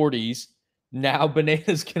his 40s, now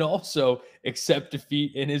Bananas can also accept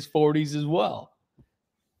defeat in his 40s as well.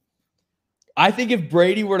 I think if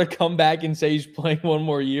Brady were to come back and say he's playing one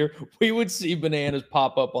more year, we would see Bananas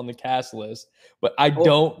pop up on the cast list. But I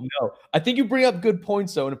don't know. I think you bring up good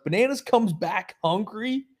points, though. And if Bananas comes back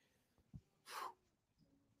hungry,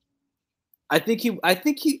 I think he will. I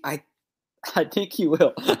think I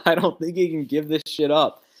don't think he can give this shit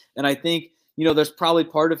up. And I think, there's probably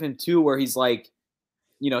part of him too where he's like,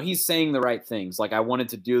 he's saying the right things. Like, I wanted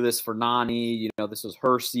to do this for Nani. This was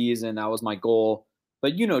her season. That was my goal.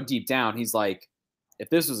 But, deep down, he's like, if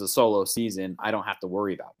this was a solo season, I don't have to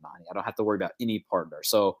worry about Nani. I don't have to worry about any partner.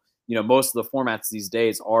 So, most of the formats these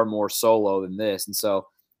days are more solo than this. And so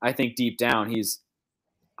I think deep down, he's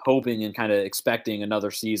hoping and kind of expecting another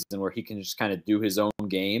season where he can just kind of do his own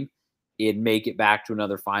game and make it back to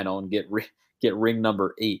another final and get ring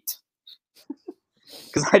number 8.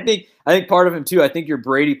 Because I think part of him too, I think your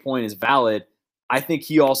Brady point is valid. I think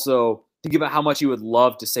he also, think about how much he would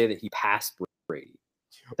love to say that he passed Brady.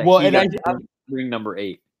 Well, and I'm ring number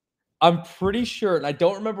 8. I'm pretty sure, and I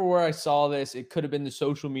don't remember where I saw this. It could have been the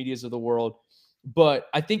social medias of the world, but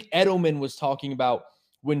I think Edelman was talking about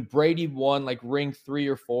when Brady won like ring 3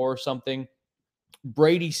 or 4 or something.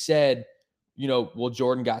 Brady said, well,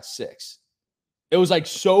 Jordan got 6. It was like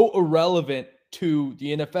so irrelevant to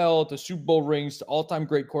the NFL, to Super Bowl rings, to all-time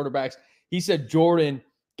great quarterbacks. He said Jordan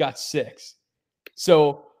got 6.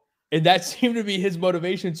 So, and that seemed to be his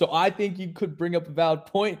motivation. So I think you could bring up a valid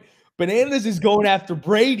point. Bananas is going after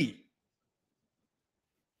Brady.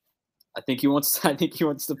 I think he wants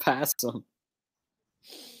to pass him.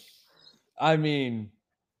 I mean,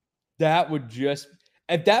 that would just,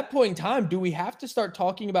 at that point in time, do we have to start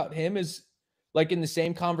talking about him as like in the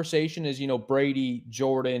same conversation as, Brady,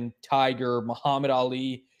 Jordan, Tiger, Muhammad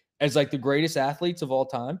Ali as like the greatest athletes of all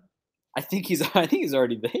time? I think he's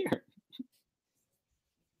already there.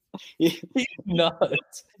 He's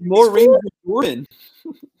nuts. More rings than Jordan.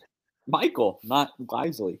 Michael, not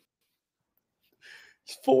Wisely.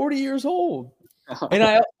 He's 40 years old.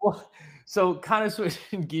 And so kind of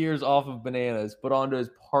switching gears off of Bananas, but onto his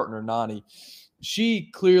partner, Nani. She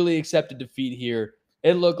clearly accepted defeat here.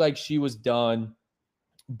 It looked like she was done.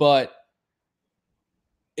 But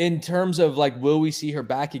in terms of like, will we see her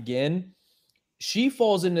back again? She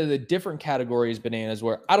falls into the different category as Bananas,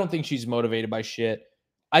 where I don't think she's motivated by shit.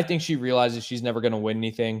 I think she realizes she's never going to win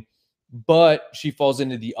anything. But she falls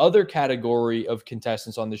into the other category of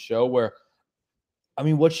contestants on the show where, I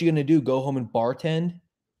mean, what's she going to do? Go home and bartend?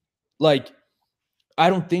 Like, I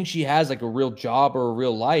don't think she has like a real job or a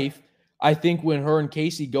real life. I think when her and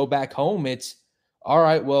Casey go back home, it's all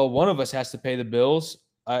right. Well, one of us has to pay the bills.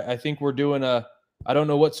 I think we're doing I don't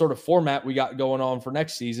know what sort of format we got going on for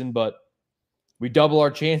next season, but we double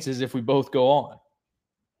our chances if we both go on.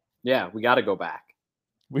 Yeah, we got to go back.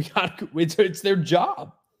 It's their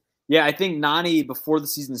job. Yeah, I think Nani, before the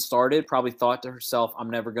season started, probably thought to herself, I'm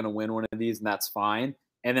never going to win one of these, and that's fine.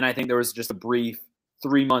 And then I think there was just a brief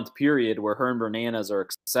 3-month period where her and Bananas are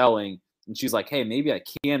excelling, and she's like, hey, maybe I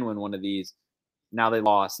can win one of these. Now they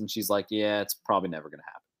lost, and she's like, yeah, it's probably never going to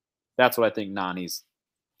happen. That's what I think Nani's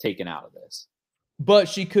taken out of this. But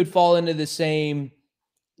she could fall into the same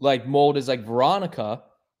like mold as like Veronica,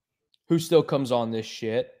 who still comes on this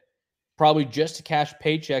shit, probably just to cash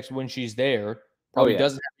paychecks when she's there. Probably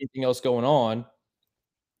doesn't have anything else going on,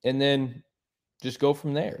 and then just go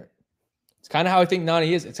from there. It's kind of how I think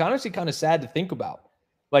Nani is. It's honestly kind of sad to think about.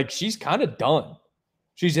 Like, she's kind of done.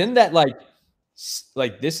 She's in that,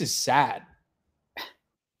 like this is sad.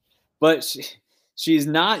 But she's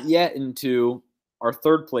not yet into our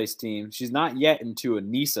third place team. She's not yet into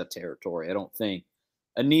Anissa territory, I don't think.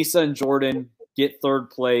 Anissa and Jordan get third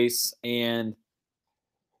place, and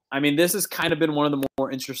I mean, this has kind of been one of the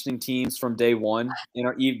more interesting teams from day one.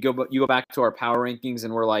 You go back to our power rankings,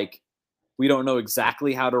 and we're like, we don't know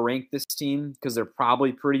exactly how to rank this team because they're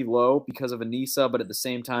probably pretty low because of Anissa, but at the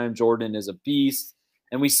same time, Jordan is a beast.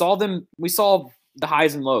 And we saw the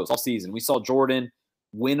highs and lows all season. We saw Jordan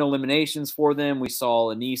win eliminations for them. We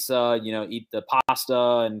saw Anissa, eat the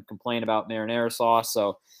pasta and complain about marinara sauce.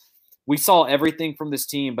 So we saw everything from this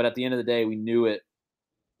team, but at the end of the day, we knew it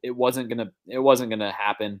wasn't gonna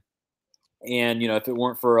happen. And if it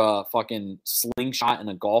weren't for a fucking slingshot and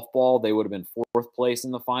a golf ball, they would have been 4th place in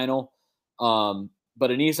the final. But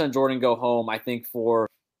Anissa and Jordan go home. I think what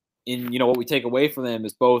we take away from them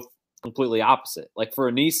is both completely opposite. Like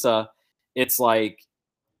for Anissa, it's like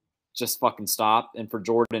just fucking stop, and for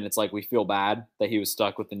Jordan, it's like we feel bad that he was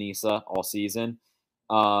stuck with Anissa all season.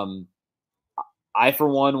 I, for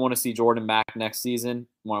one, want to see Jordan back next season.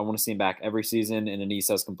 I want to see him back every season, and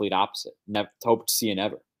Anissa's complete opposite. Hope to see it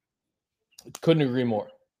ever. Couldn't agree more.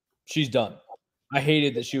 She's done. I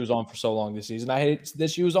hated that she was on for so long this season. I hated that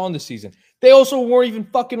she was on this season. They also weren't even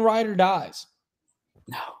fucking ride or dies.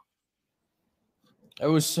 No. It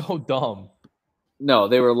was so dumb. No,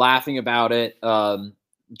 they were laughing about it.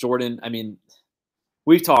 Jordan, I mean,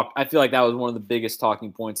 we've talked. I feel like that was one of the biggest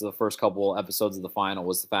talking points of the first couple episodes of the final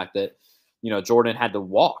was the fact that, Jordan had to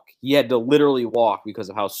walk. He had to literally walk because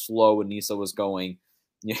of how slow Anissa was going.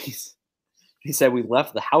 He said, we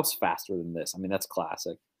left the house faster than this. I mean, that's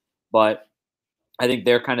classic. But I think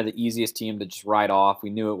they're kind of the easiest team to just ride off. We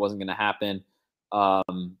knew it wasn't going to happen.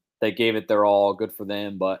 They gave it their all. Good for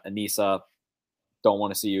them. But Anissa, don't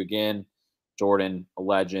want to see you again. Jordan, a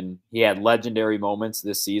legend. He had legendary moments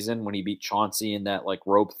this season when he beat Chauncey in that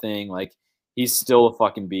rope thing. He's still a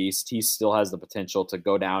fucking beast. He still has the potential to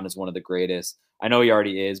go down as one of the greatest. I know he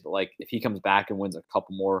already is, but if he comes back and wins a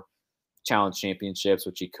couple more challenge championships,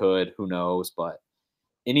 which he could, who knows? But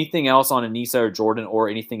anything else on Anissa or Jordan or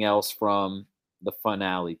anything else from the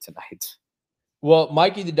finale tonight? Well,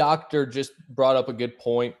 Mikey the doctor just brought up a good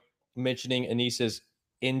point, mentioning Anissa's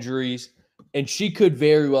injuries, and she could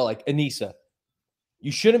very well, Anissa,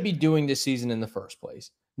 you shouldn't be doing this season in the first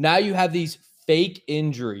place. Now you have these fake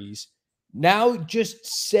injuries. Now just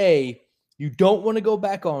say you don't want to go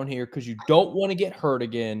back on here because you don't want to get hurt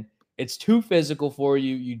again. It's too physical for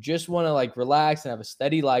you. You just want to relax and have a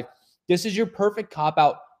steady life. This is your perfect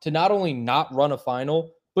cop-out to not only not run a final,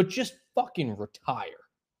 but just fucking retire.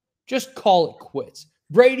 Just call it quits.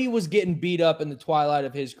 Brady was getting beat up in the twilight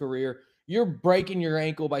of his career. You're breaking your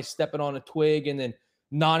ankle by stepping on a twig, and then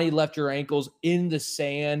Nani left your ankles in the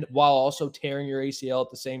sand while also tearing your ACL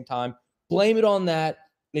at the same time. Blame it on that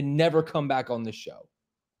and never come back on this show.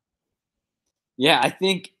 Yeah, I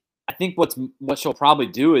think what she'll probably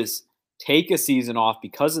do is take a season off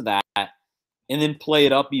because of that and then play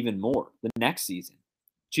it up even more the next season.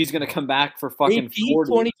 She's going to come back for fucking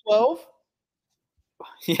 2012?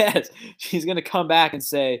 Yes, she's going to come back and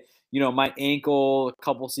say, my ankle a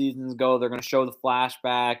couple seasons ago, they're going to show the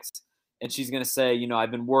flashbacks, and she's going to say,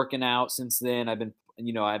 I've been working out since then. I've been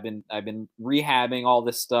rehabbing all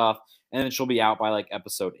this stuff, and then she'll be out by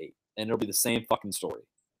episode 8, and it'll be the same fucking story.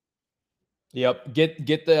 Yep,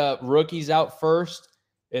 get the rookies out first,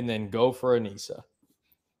 and then go for Anissa.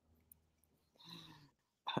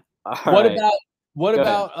 What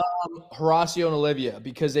about Horacio and Olivia?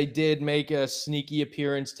 Because they did make a sneaky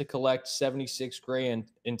appearance to collect $76,000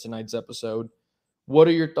 in tonight's episode. What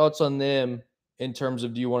are your thoughts on them in terms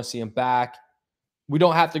of, do you want to see them back? We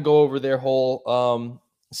don't have to go over their whole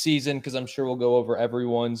season because I'm sure we'll go over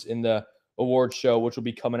everyone's in the awards show, which will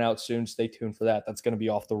be coming out soon. Stay tuned for that. That's going to be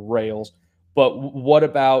off the rails. But what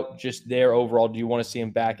about just their overall? Do you want to see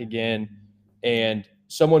them back again? And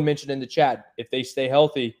someone mentioned in the chat, if they stay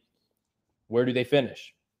healthy, where do they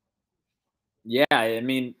finish? Yeah, I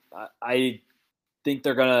mean, I think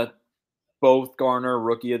they're going to both garner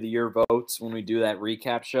Rookie of the Year votes when we do that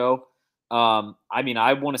recap show. I mean,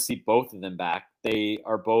 I want to see both of them back.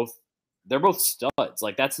 They're both studs.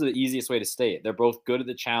 That's the easiest way to say it. They're both good at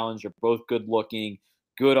the challenge. They're both good looking,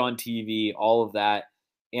 good on TV, all of that.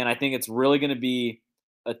 And I think it's really going to be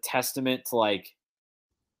a testament to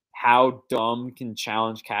how dumb can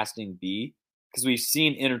challenge casting be? Because we've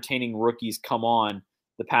seen entertaining rookies come on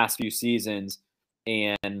the past few seasons,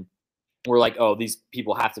 and we're like, oh, these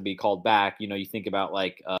people have to be called back. You think about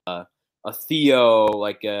a Theo,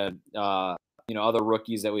 other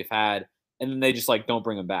rookies that we've had, and then they just don't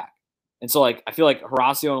bring them back. And so I feel like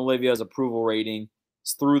Horacio and Olivia's approval rating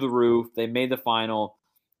is through the roof. They made the final,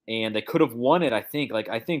 and they could have won it. I think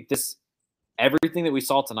everything that we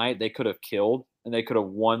saw tonight, they could have killed, and they could have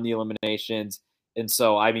won the eliminations. And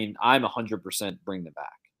so, I mean, I'm 100% bring them back.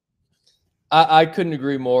 I couldn't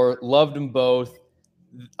agree more. Loved them both.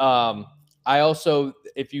 I also,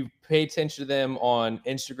 if you pay attention to them on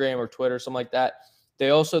Instagram or Twitter, something like that, they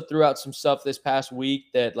also threw out some stuff this past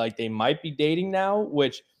week that they might be dating now,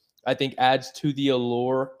 which I think adds to the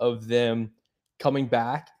allure of them coming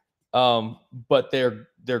back. But they're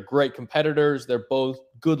great competitors. They're both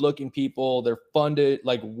good-looking people. They're fun to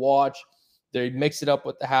watch. They mix it up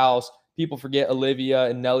with the house. People forget Olivia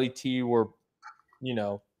and Nelly T were,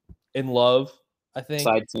 in love, I think.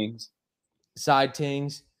 Side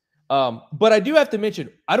tings. But I do have to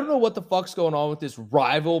mention, I don't know what the fuck's going on with this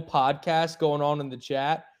rival podcast going on in the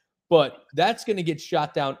chat, but that's going to get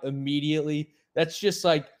shot down immediately. That's just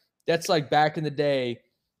that's back in the day,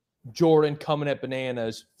 Jordan coming at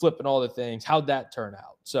bananas, flipping all the things. How'd that turn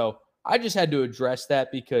out? So I just had to address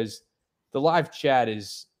that because the live chat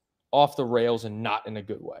is off the rails and not in a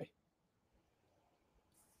good way.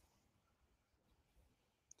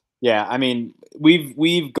 Yeah, I mean,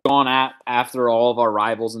 we've gone after all of our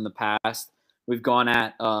rivals in the past We've gone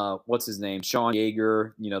at what's his name, Sean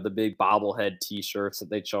Yeager. You know, the big bobblehead T-shirts that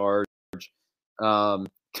they charge.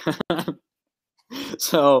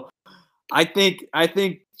 So I think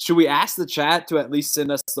should we ask the chat to at least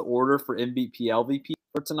send us the order for MVP LVP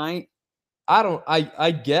for tonight?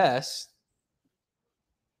 I guess.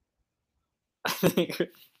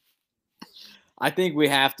 I think we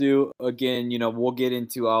have to. Again, you know, we'll get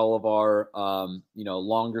into all of our you know,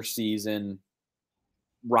 longer season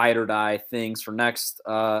ride or die things for next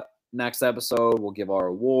episode. We'll give our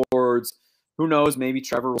awards. Who knows? Maybe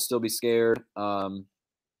Trevor will still be scared. All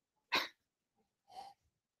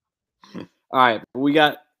right, we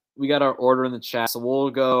got our order in the chat, so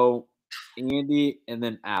we'll go Andy and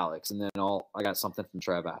then Alex, and then I got something from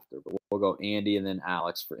Trev after, but we'll go Andy and then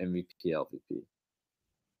Alex for MVP LVP.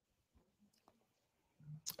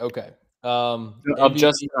 Okay. Of MVP,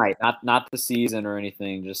 just tonight, not the season or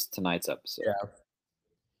anything, just tonight's episode. Yeah.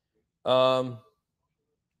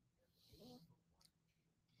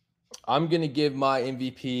 I'm gonna give my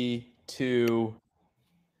MVP to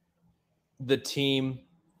the team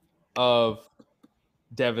of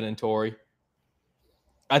Devin and Tori.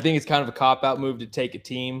 I think it's kind of a cop-out move to take a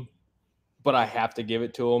team, but I have to give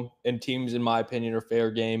it to them. And teams, in my opinion, are fair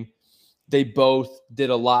game. They both did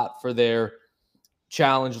a lot for their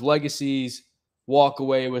challenge legacies, walk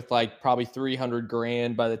away with like probably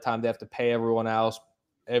 $300,000 by the time they have to pay everyone else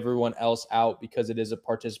out because it is a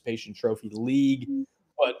participation trophy league.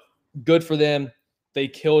 But good for them. They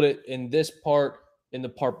killed it in this part, in the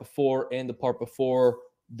part before, and the part before.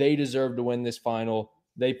 They deserve to win this final.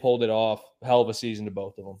 They pulled it off. Hell of a season to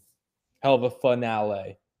both of them. Hell of a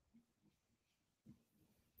finale.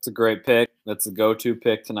 It's a great pick. That's a go-to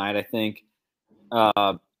pick tonight, I think.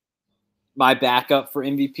 My backup for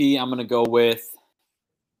MVP, I'm gonna go with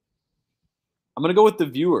the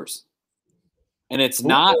viewers. And it's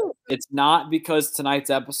not because tonight's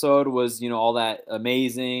episode was, you know, all that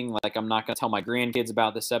amazing. Like, I'm not gonna tell my grandkids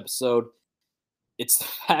about this episode. It's the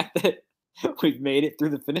fact that we've made it through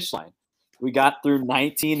the finish line. We got through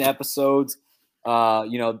 19 episodes.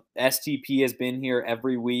 You know, STP has been here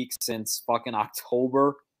every week since fucking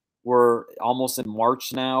October. We're almost in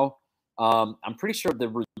March now. I'm pretty sure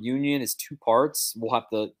the reunion is 2 parts. We'll have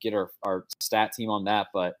to get our stat team on that.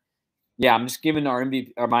 But yeah, I'm just giving my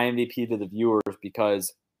MVP to the viewers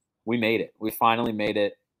because we made it. We finally made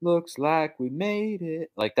it. Looks like we made it.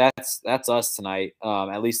 Like, that's us tonight.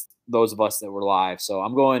 At least those of us that were live. So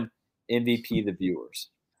I'm going MVP the viewers.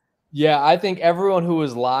 Yeah, I think everyone who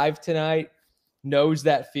was live tonight knows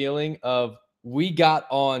that feeling of we got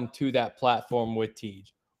on to that platform with Tej.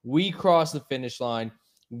 We crossed the finish line.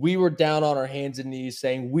 We were down on our hands and knees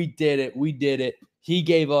saying, we did it. We did it. He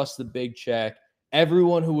gave us the big check.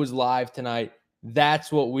 Everyone who was live tonight, that's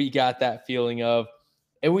what we got that feeling of.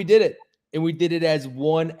 And we did it. And we did it as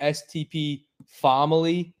one STP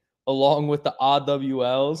family along with the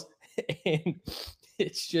OWLs. And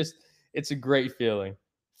it's a great feeling.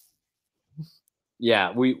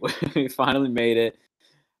 Yeah, we finally made it.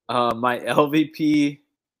 My LVP,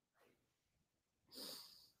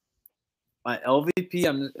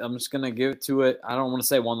 I'm just gonna give it to it. I don't want to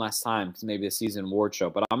say one last time. It's maybe a season award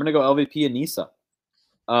show, but I'm gonna go LVP Anissa.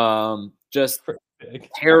 Just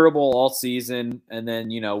terrible all season, and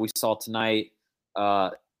then, you know, we saw tonight.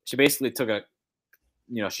 She basically took a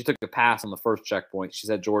pass on the first checkpoint. She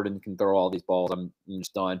said Jordan can throw all these balls. I'm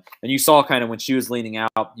just done. And you saw kind of when she was leaning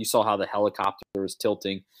out, you saw how the helicopter was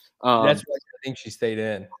tilting. That's why I think she stayed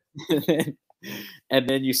in. And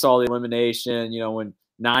then you saw the elimination, you know, when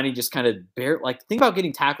Nany just kind of think about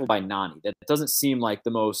getting tackled by Nany. That doesn't seem like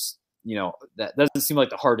the most, you know, that doesn't seem like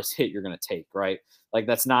the hardest hit you're going to take, right? Like,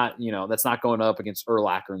 that's not going up against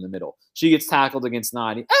Urlacher in the middle. She gets tackled against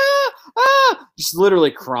Nany. Just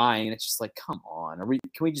literally crying. And it's just like, come on. Can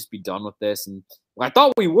we just be done with this? And I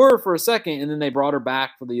thought we were for a second, and then they brought her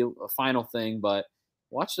back for the final thing, but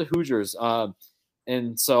watch the Hoosiers.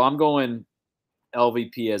 And so I'm going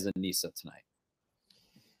LVP as Anissa tonight.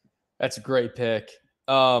 That's a great pick.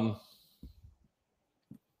 I've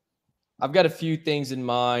got a few things in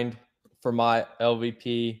mind for my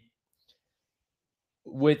LVP.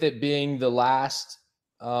 With it being the last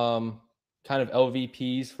kind of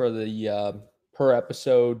LVPs for the per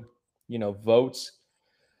episode, you know, votes,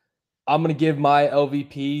 I'm going to give my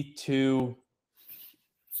LVP to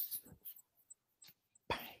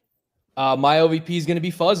my LVP is going to be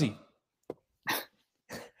Fuzzy.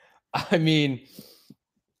 I mean,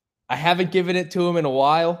 I haven't given it to him in a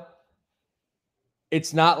while.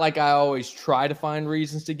 It's not like I always try to find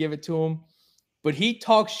reasons to give it to him, but he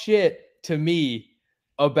talks shit to me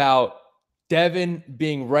about Devin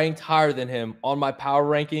being ranked higher than him on my power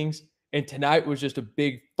rankings, And tonight was just a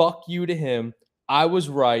big fuck you to him. I was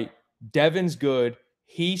right. Devin's good.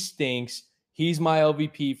 He stinks. He's my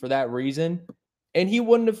LVP for that reason. And he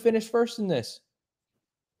wouldn't have finished first in this.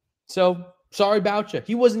 So, sorry about you.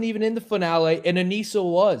 He wasn't even in the finale, and Anissa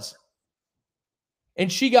was.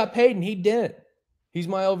 And she got paid, and he didn't. He's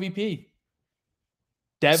my LVP.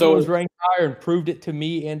 Devin was ranked higher and proved it to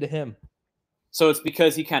me and to him. So it's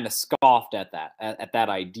because he kind of scoffed at that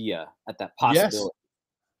idea, at that possibility. Yes.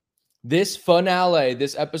 This finale,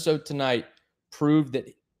 this episode tonight, proved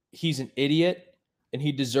that he's an idiot and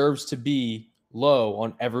he deserves to be low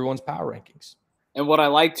on everyone's power rankings. And what I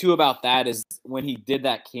like too about that is when he did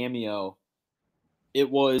that cameo, it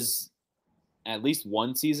was at least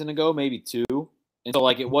one season ago, maybe two. And so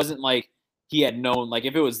like it wasn't like he had known, like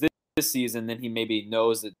if it was this season, then he maybe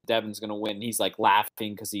knows that Devin's going to win. And he's like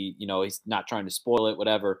laughing because he, he's not trying to spoil it,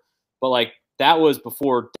 whatever. But like that was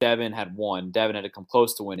before Devin had won. Devin had to come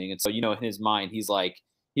close to winning. And so, in his mind, he's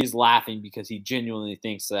laughing because he genuinely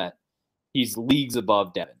thinks that he's leagues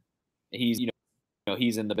above Devin. He's,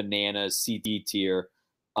 he's in the bananas CT tier.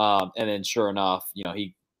 And then sure enough,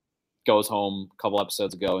 he goes home a couple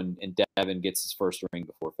episodes ago and Devin gets his first ring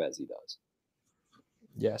before Fezzi does.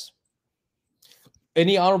 Yes.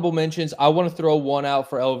 Any honorable mentions? I want to throw one out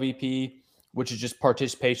for LVP, which is just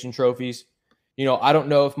participation trophies. I don't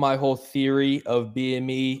know if my whole theory of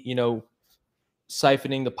BME,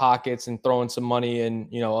 siphoning the pockets and throwing some money in,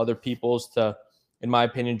 other people's to, in my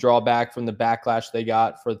opinion, draw back from the backlash they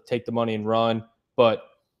got for take the money and run. But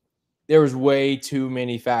there was way too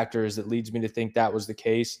many factors that leads me to think that was the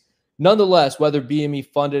case. Nonetheless, whether BME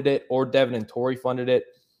funded it or Devin and Tori funded it,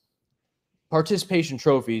 participation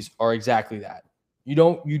trophies are exactly that.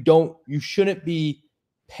 You shouldn't be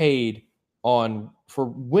paid for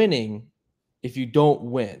winning if you don't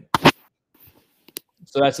win.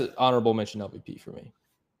 So that's an honorable mention LVP for me.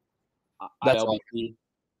 That's LVP.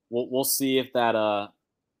 We'll see if that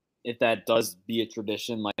does be a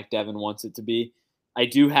tradition like Devin wants it to be. I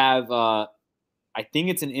do have I think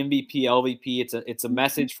it's an MVP LVP. It's a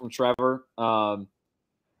message from Trevor.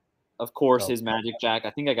 Of course, his Magic Jack.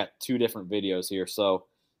 I think I got two different videos here. So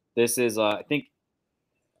this is I think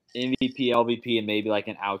MVP LVP and maybe like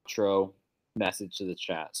an outro message to the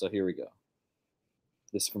chat. So here we go.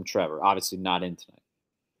 This is from Trevor. Obviously not in tonight.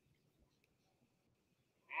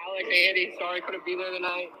 Alex, Andy, sorry couldn't be there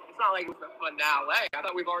tonight. It's not like it's a finale. I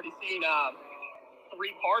thought we've already seen 3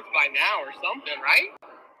 parts by now or something, right?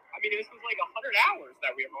 I mean, this was like 100 hours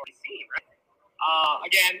that we have already seen, right?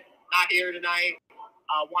 Again, not here tonight.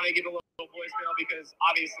 Want to give a little voicemail because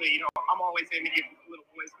obviously, I'm always in to give little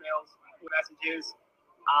voicemails, messages.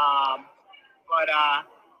 But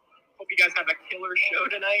hope you guys have a killer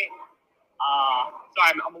show tonight.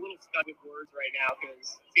 Sorry, I'm a little stuck with words right now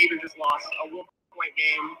because Xavier just lost a 1-point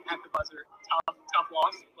game at the buzzer. Tough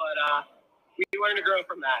loss, but we learned to grow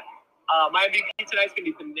from that. My MVP tonight's going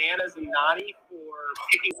to be Bananas and Nani for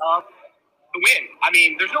picking up the win. I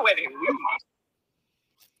mean, there's no way they lose.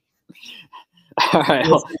 All right.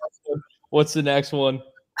 What's the next one?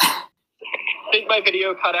 I think my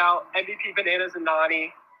video cut out. MVP Bananas and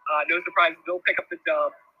Nani. No surprise, they'll pick up the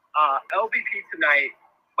dub. LVP tonight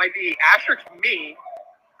might be asterisk me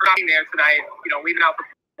for being there tonight, leaving out the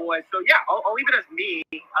boys. So, yeah, I'll leave it as me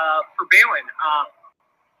for Balin.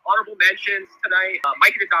 Honorable mentions tonight.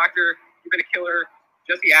 Mikey the Doctor, you've been a killer.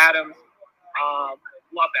 Jesse Adams.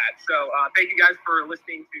 Love that. So, thank you guys for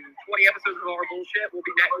listening to 20 episodes of our bullshit. We'll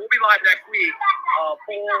be live next week.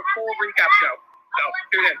 Full recap show. So,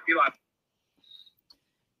 tune in. Be live.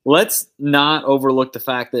 Let's not overlook the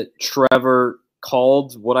fact that Trevor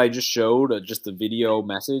called what I just showed just a video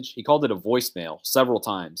message. He called it a voicemail several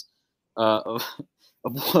times. A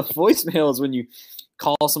voicemail is when you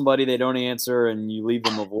call somebody, they don't answer, and you leave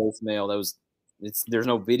them a voicemail. There's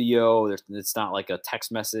no video. It's not like a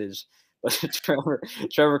text message. But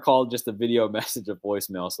Trevor called just a video message a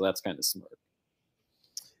voicemail, so that's kind of smart.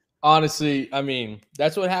 Honestly, I mean,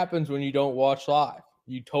 that's what happens when you don't watch live.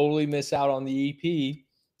 You totally miss out on the EP,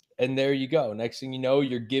 and there you go. Next thing you know,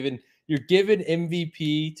 you're given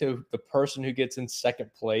MVP to the person who gets in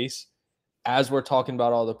second place as we're talking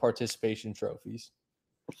about all the participation trophies.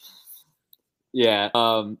 Yeah.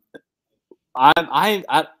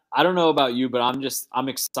 I don't know about you, but I'm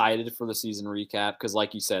excited for the season recap because,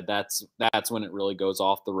 like you said, that's when it really goes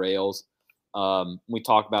off the rails. We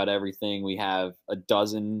talk about everything. We have a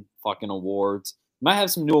dozen fucking awards. Might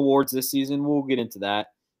have some new awards this season. We'll get into that.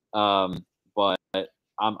 But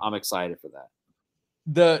I'm excited for that.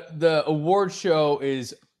 The award show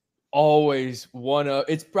is always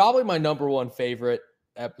it's probably my number one favorite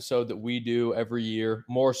episode that we do every year,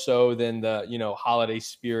 more so than the, holiday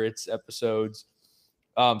spirits episodes.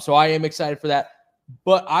 So I am excited for that.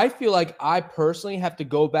 But I feel like I personally have to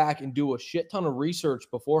go back and do a shit ton of research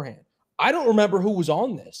beforehand. I don't remember who was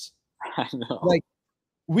on this. I know. Like,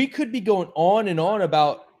 we could be going on and on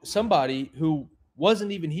about somebody who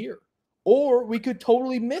wasn't even here. Or we could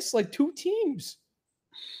totally miss like 2 teams.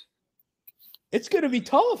 It's going to be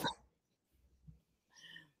tough.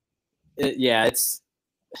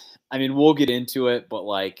 We'll get into it, but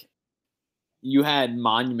like you had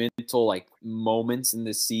monumental like moments in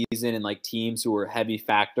this season and like teams who were a heavy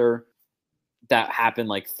factor that happened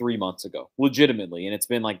like 3 months ago, legitimately. And it's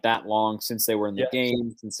been like that long since they were in the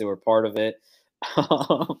game, since they were part of it.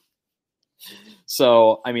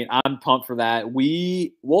 So, I'm pumped for that.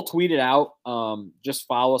 We'll tweet it out. Just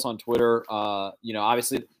follow us on Twitter.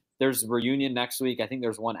 Obviously there's a reunion next week. I think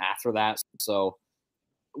there's one after that. So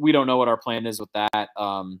we don't know what our plan is with that.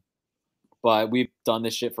 But we've done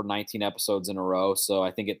this shit for 19 episodes in a row. So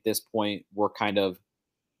I think at this point, we're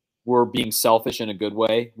being selfish in a good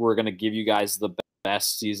way. We're going to give you guys the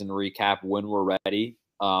best season recap when we're ready.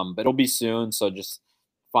 But it'll be soon. So just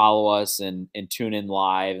follow us and tune in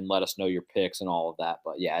live and let us know your picks and all of that.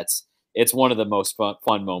 But yeah, it's one of the most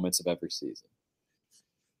fun moments of every season.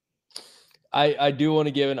 I do want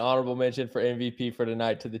to give an honorable mention for MVP for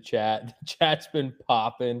tonight to the chat. The chat's been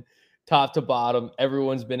popping top to bottom.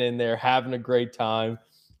 Everyone's been in there having a great time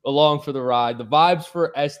along for the ride. The vibes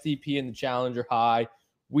for STP and the challenge are high.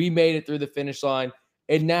 We made it through the finish line.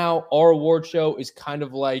 And now our award show is kind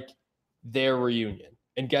of like their reunion.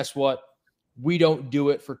 And guess what? We don't do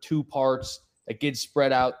it for 2 parts that get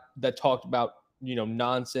spread out, that talked about,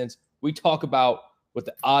 nonsense. We talk about what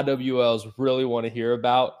the IWLs really want to hear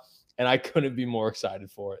about. And I couldn't be more excited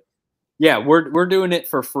for it. Yeah, we're doing it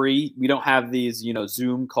for free. We don't have these,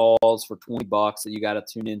 Zoom calls for $20 that you got to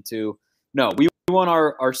tune into. No, we want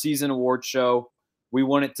our season award show. We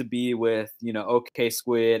want it to be with, OK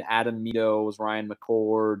Squid, Adam Meadows, Ryan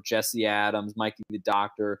McCord, Jesse Adams, Mikey the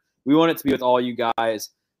Doctor. We want it to be with all you guys.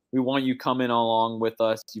 We want you coming along with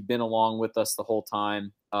us. You've been along with us the whole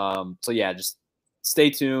time. So yeah, just stay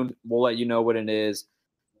tuned. We'll let you know what it is.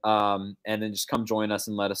 And then just come join us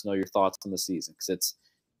and let us know your thoughts on the season. Because it's,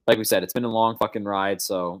 like we said, it's been a long fucking ride,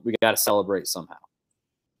 so we got to celebrate somehow.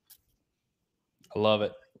 I love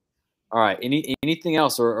it. All right. Anything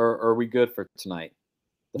else, or are we good for tonight?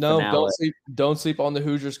 No, don't sleep on the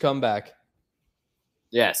Hoosiers comeback.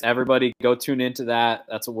 Yes, everybody go tune into that.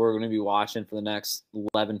 That's what we're going to be watching for the next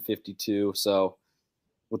 11:52. So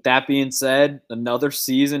with that being said, another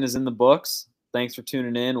season is in the books. Thanks for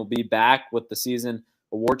tuning in. We'll be back with the season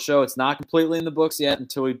award show. It's not completely in the books yet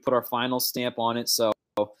until we put our final stamp on it. So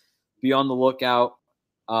be on the lookout.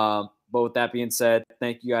 But with that being said,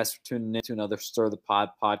 thank you guys for tuning in to another Stir the Pod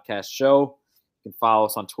podcast show. You can follow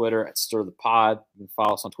us on Twitter at Stir the Pod. You can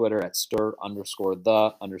follow us on Twitter at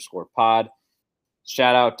Stir_the_pod.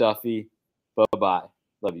 Shout out Duffy. Bye-bye.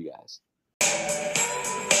 Love you guys.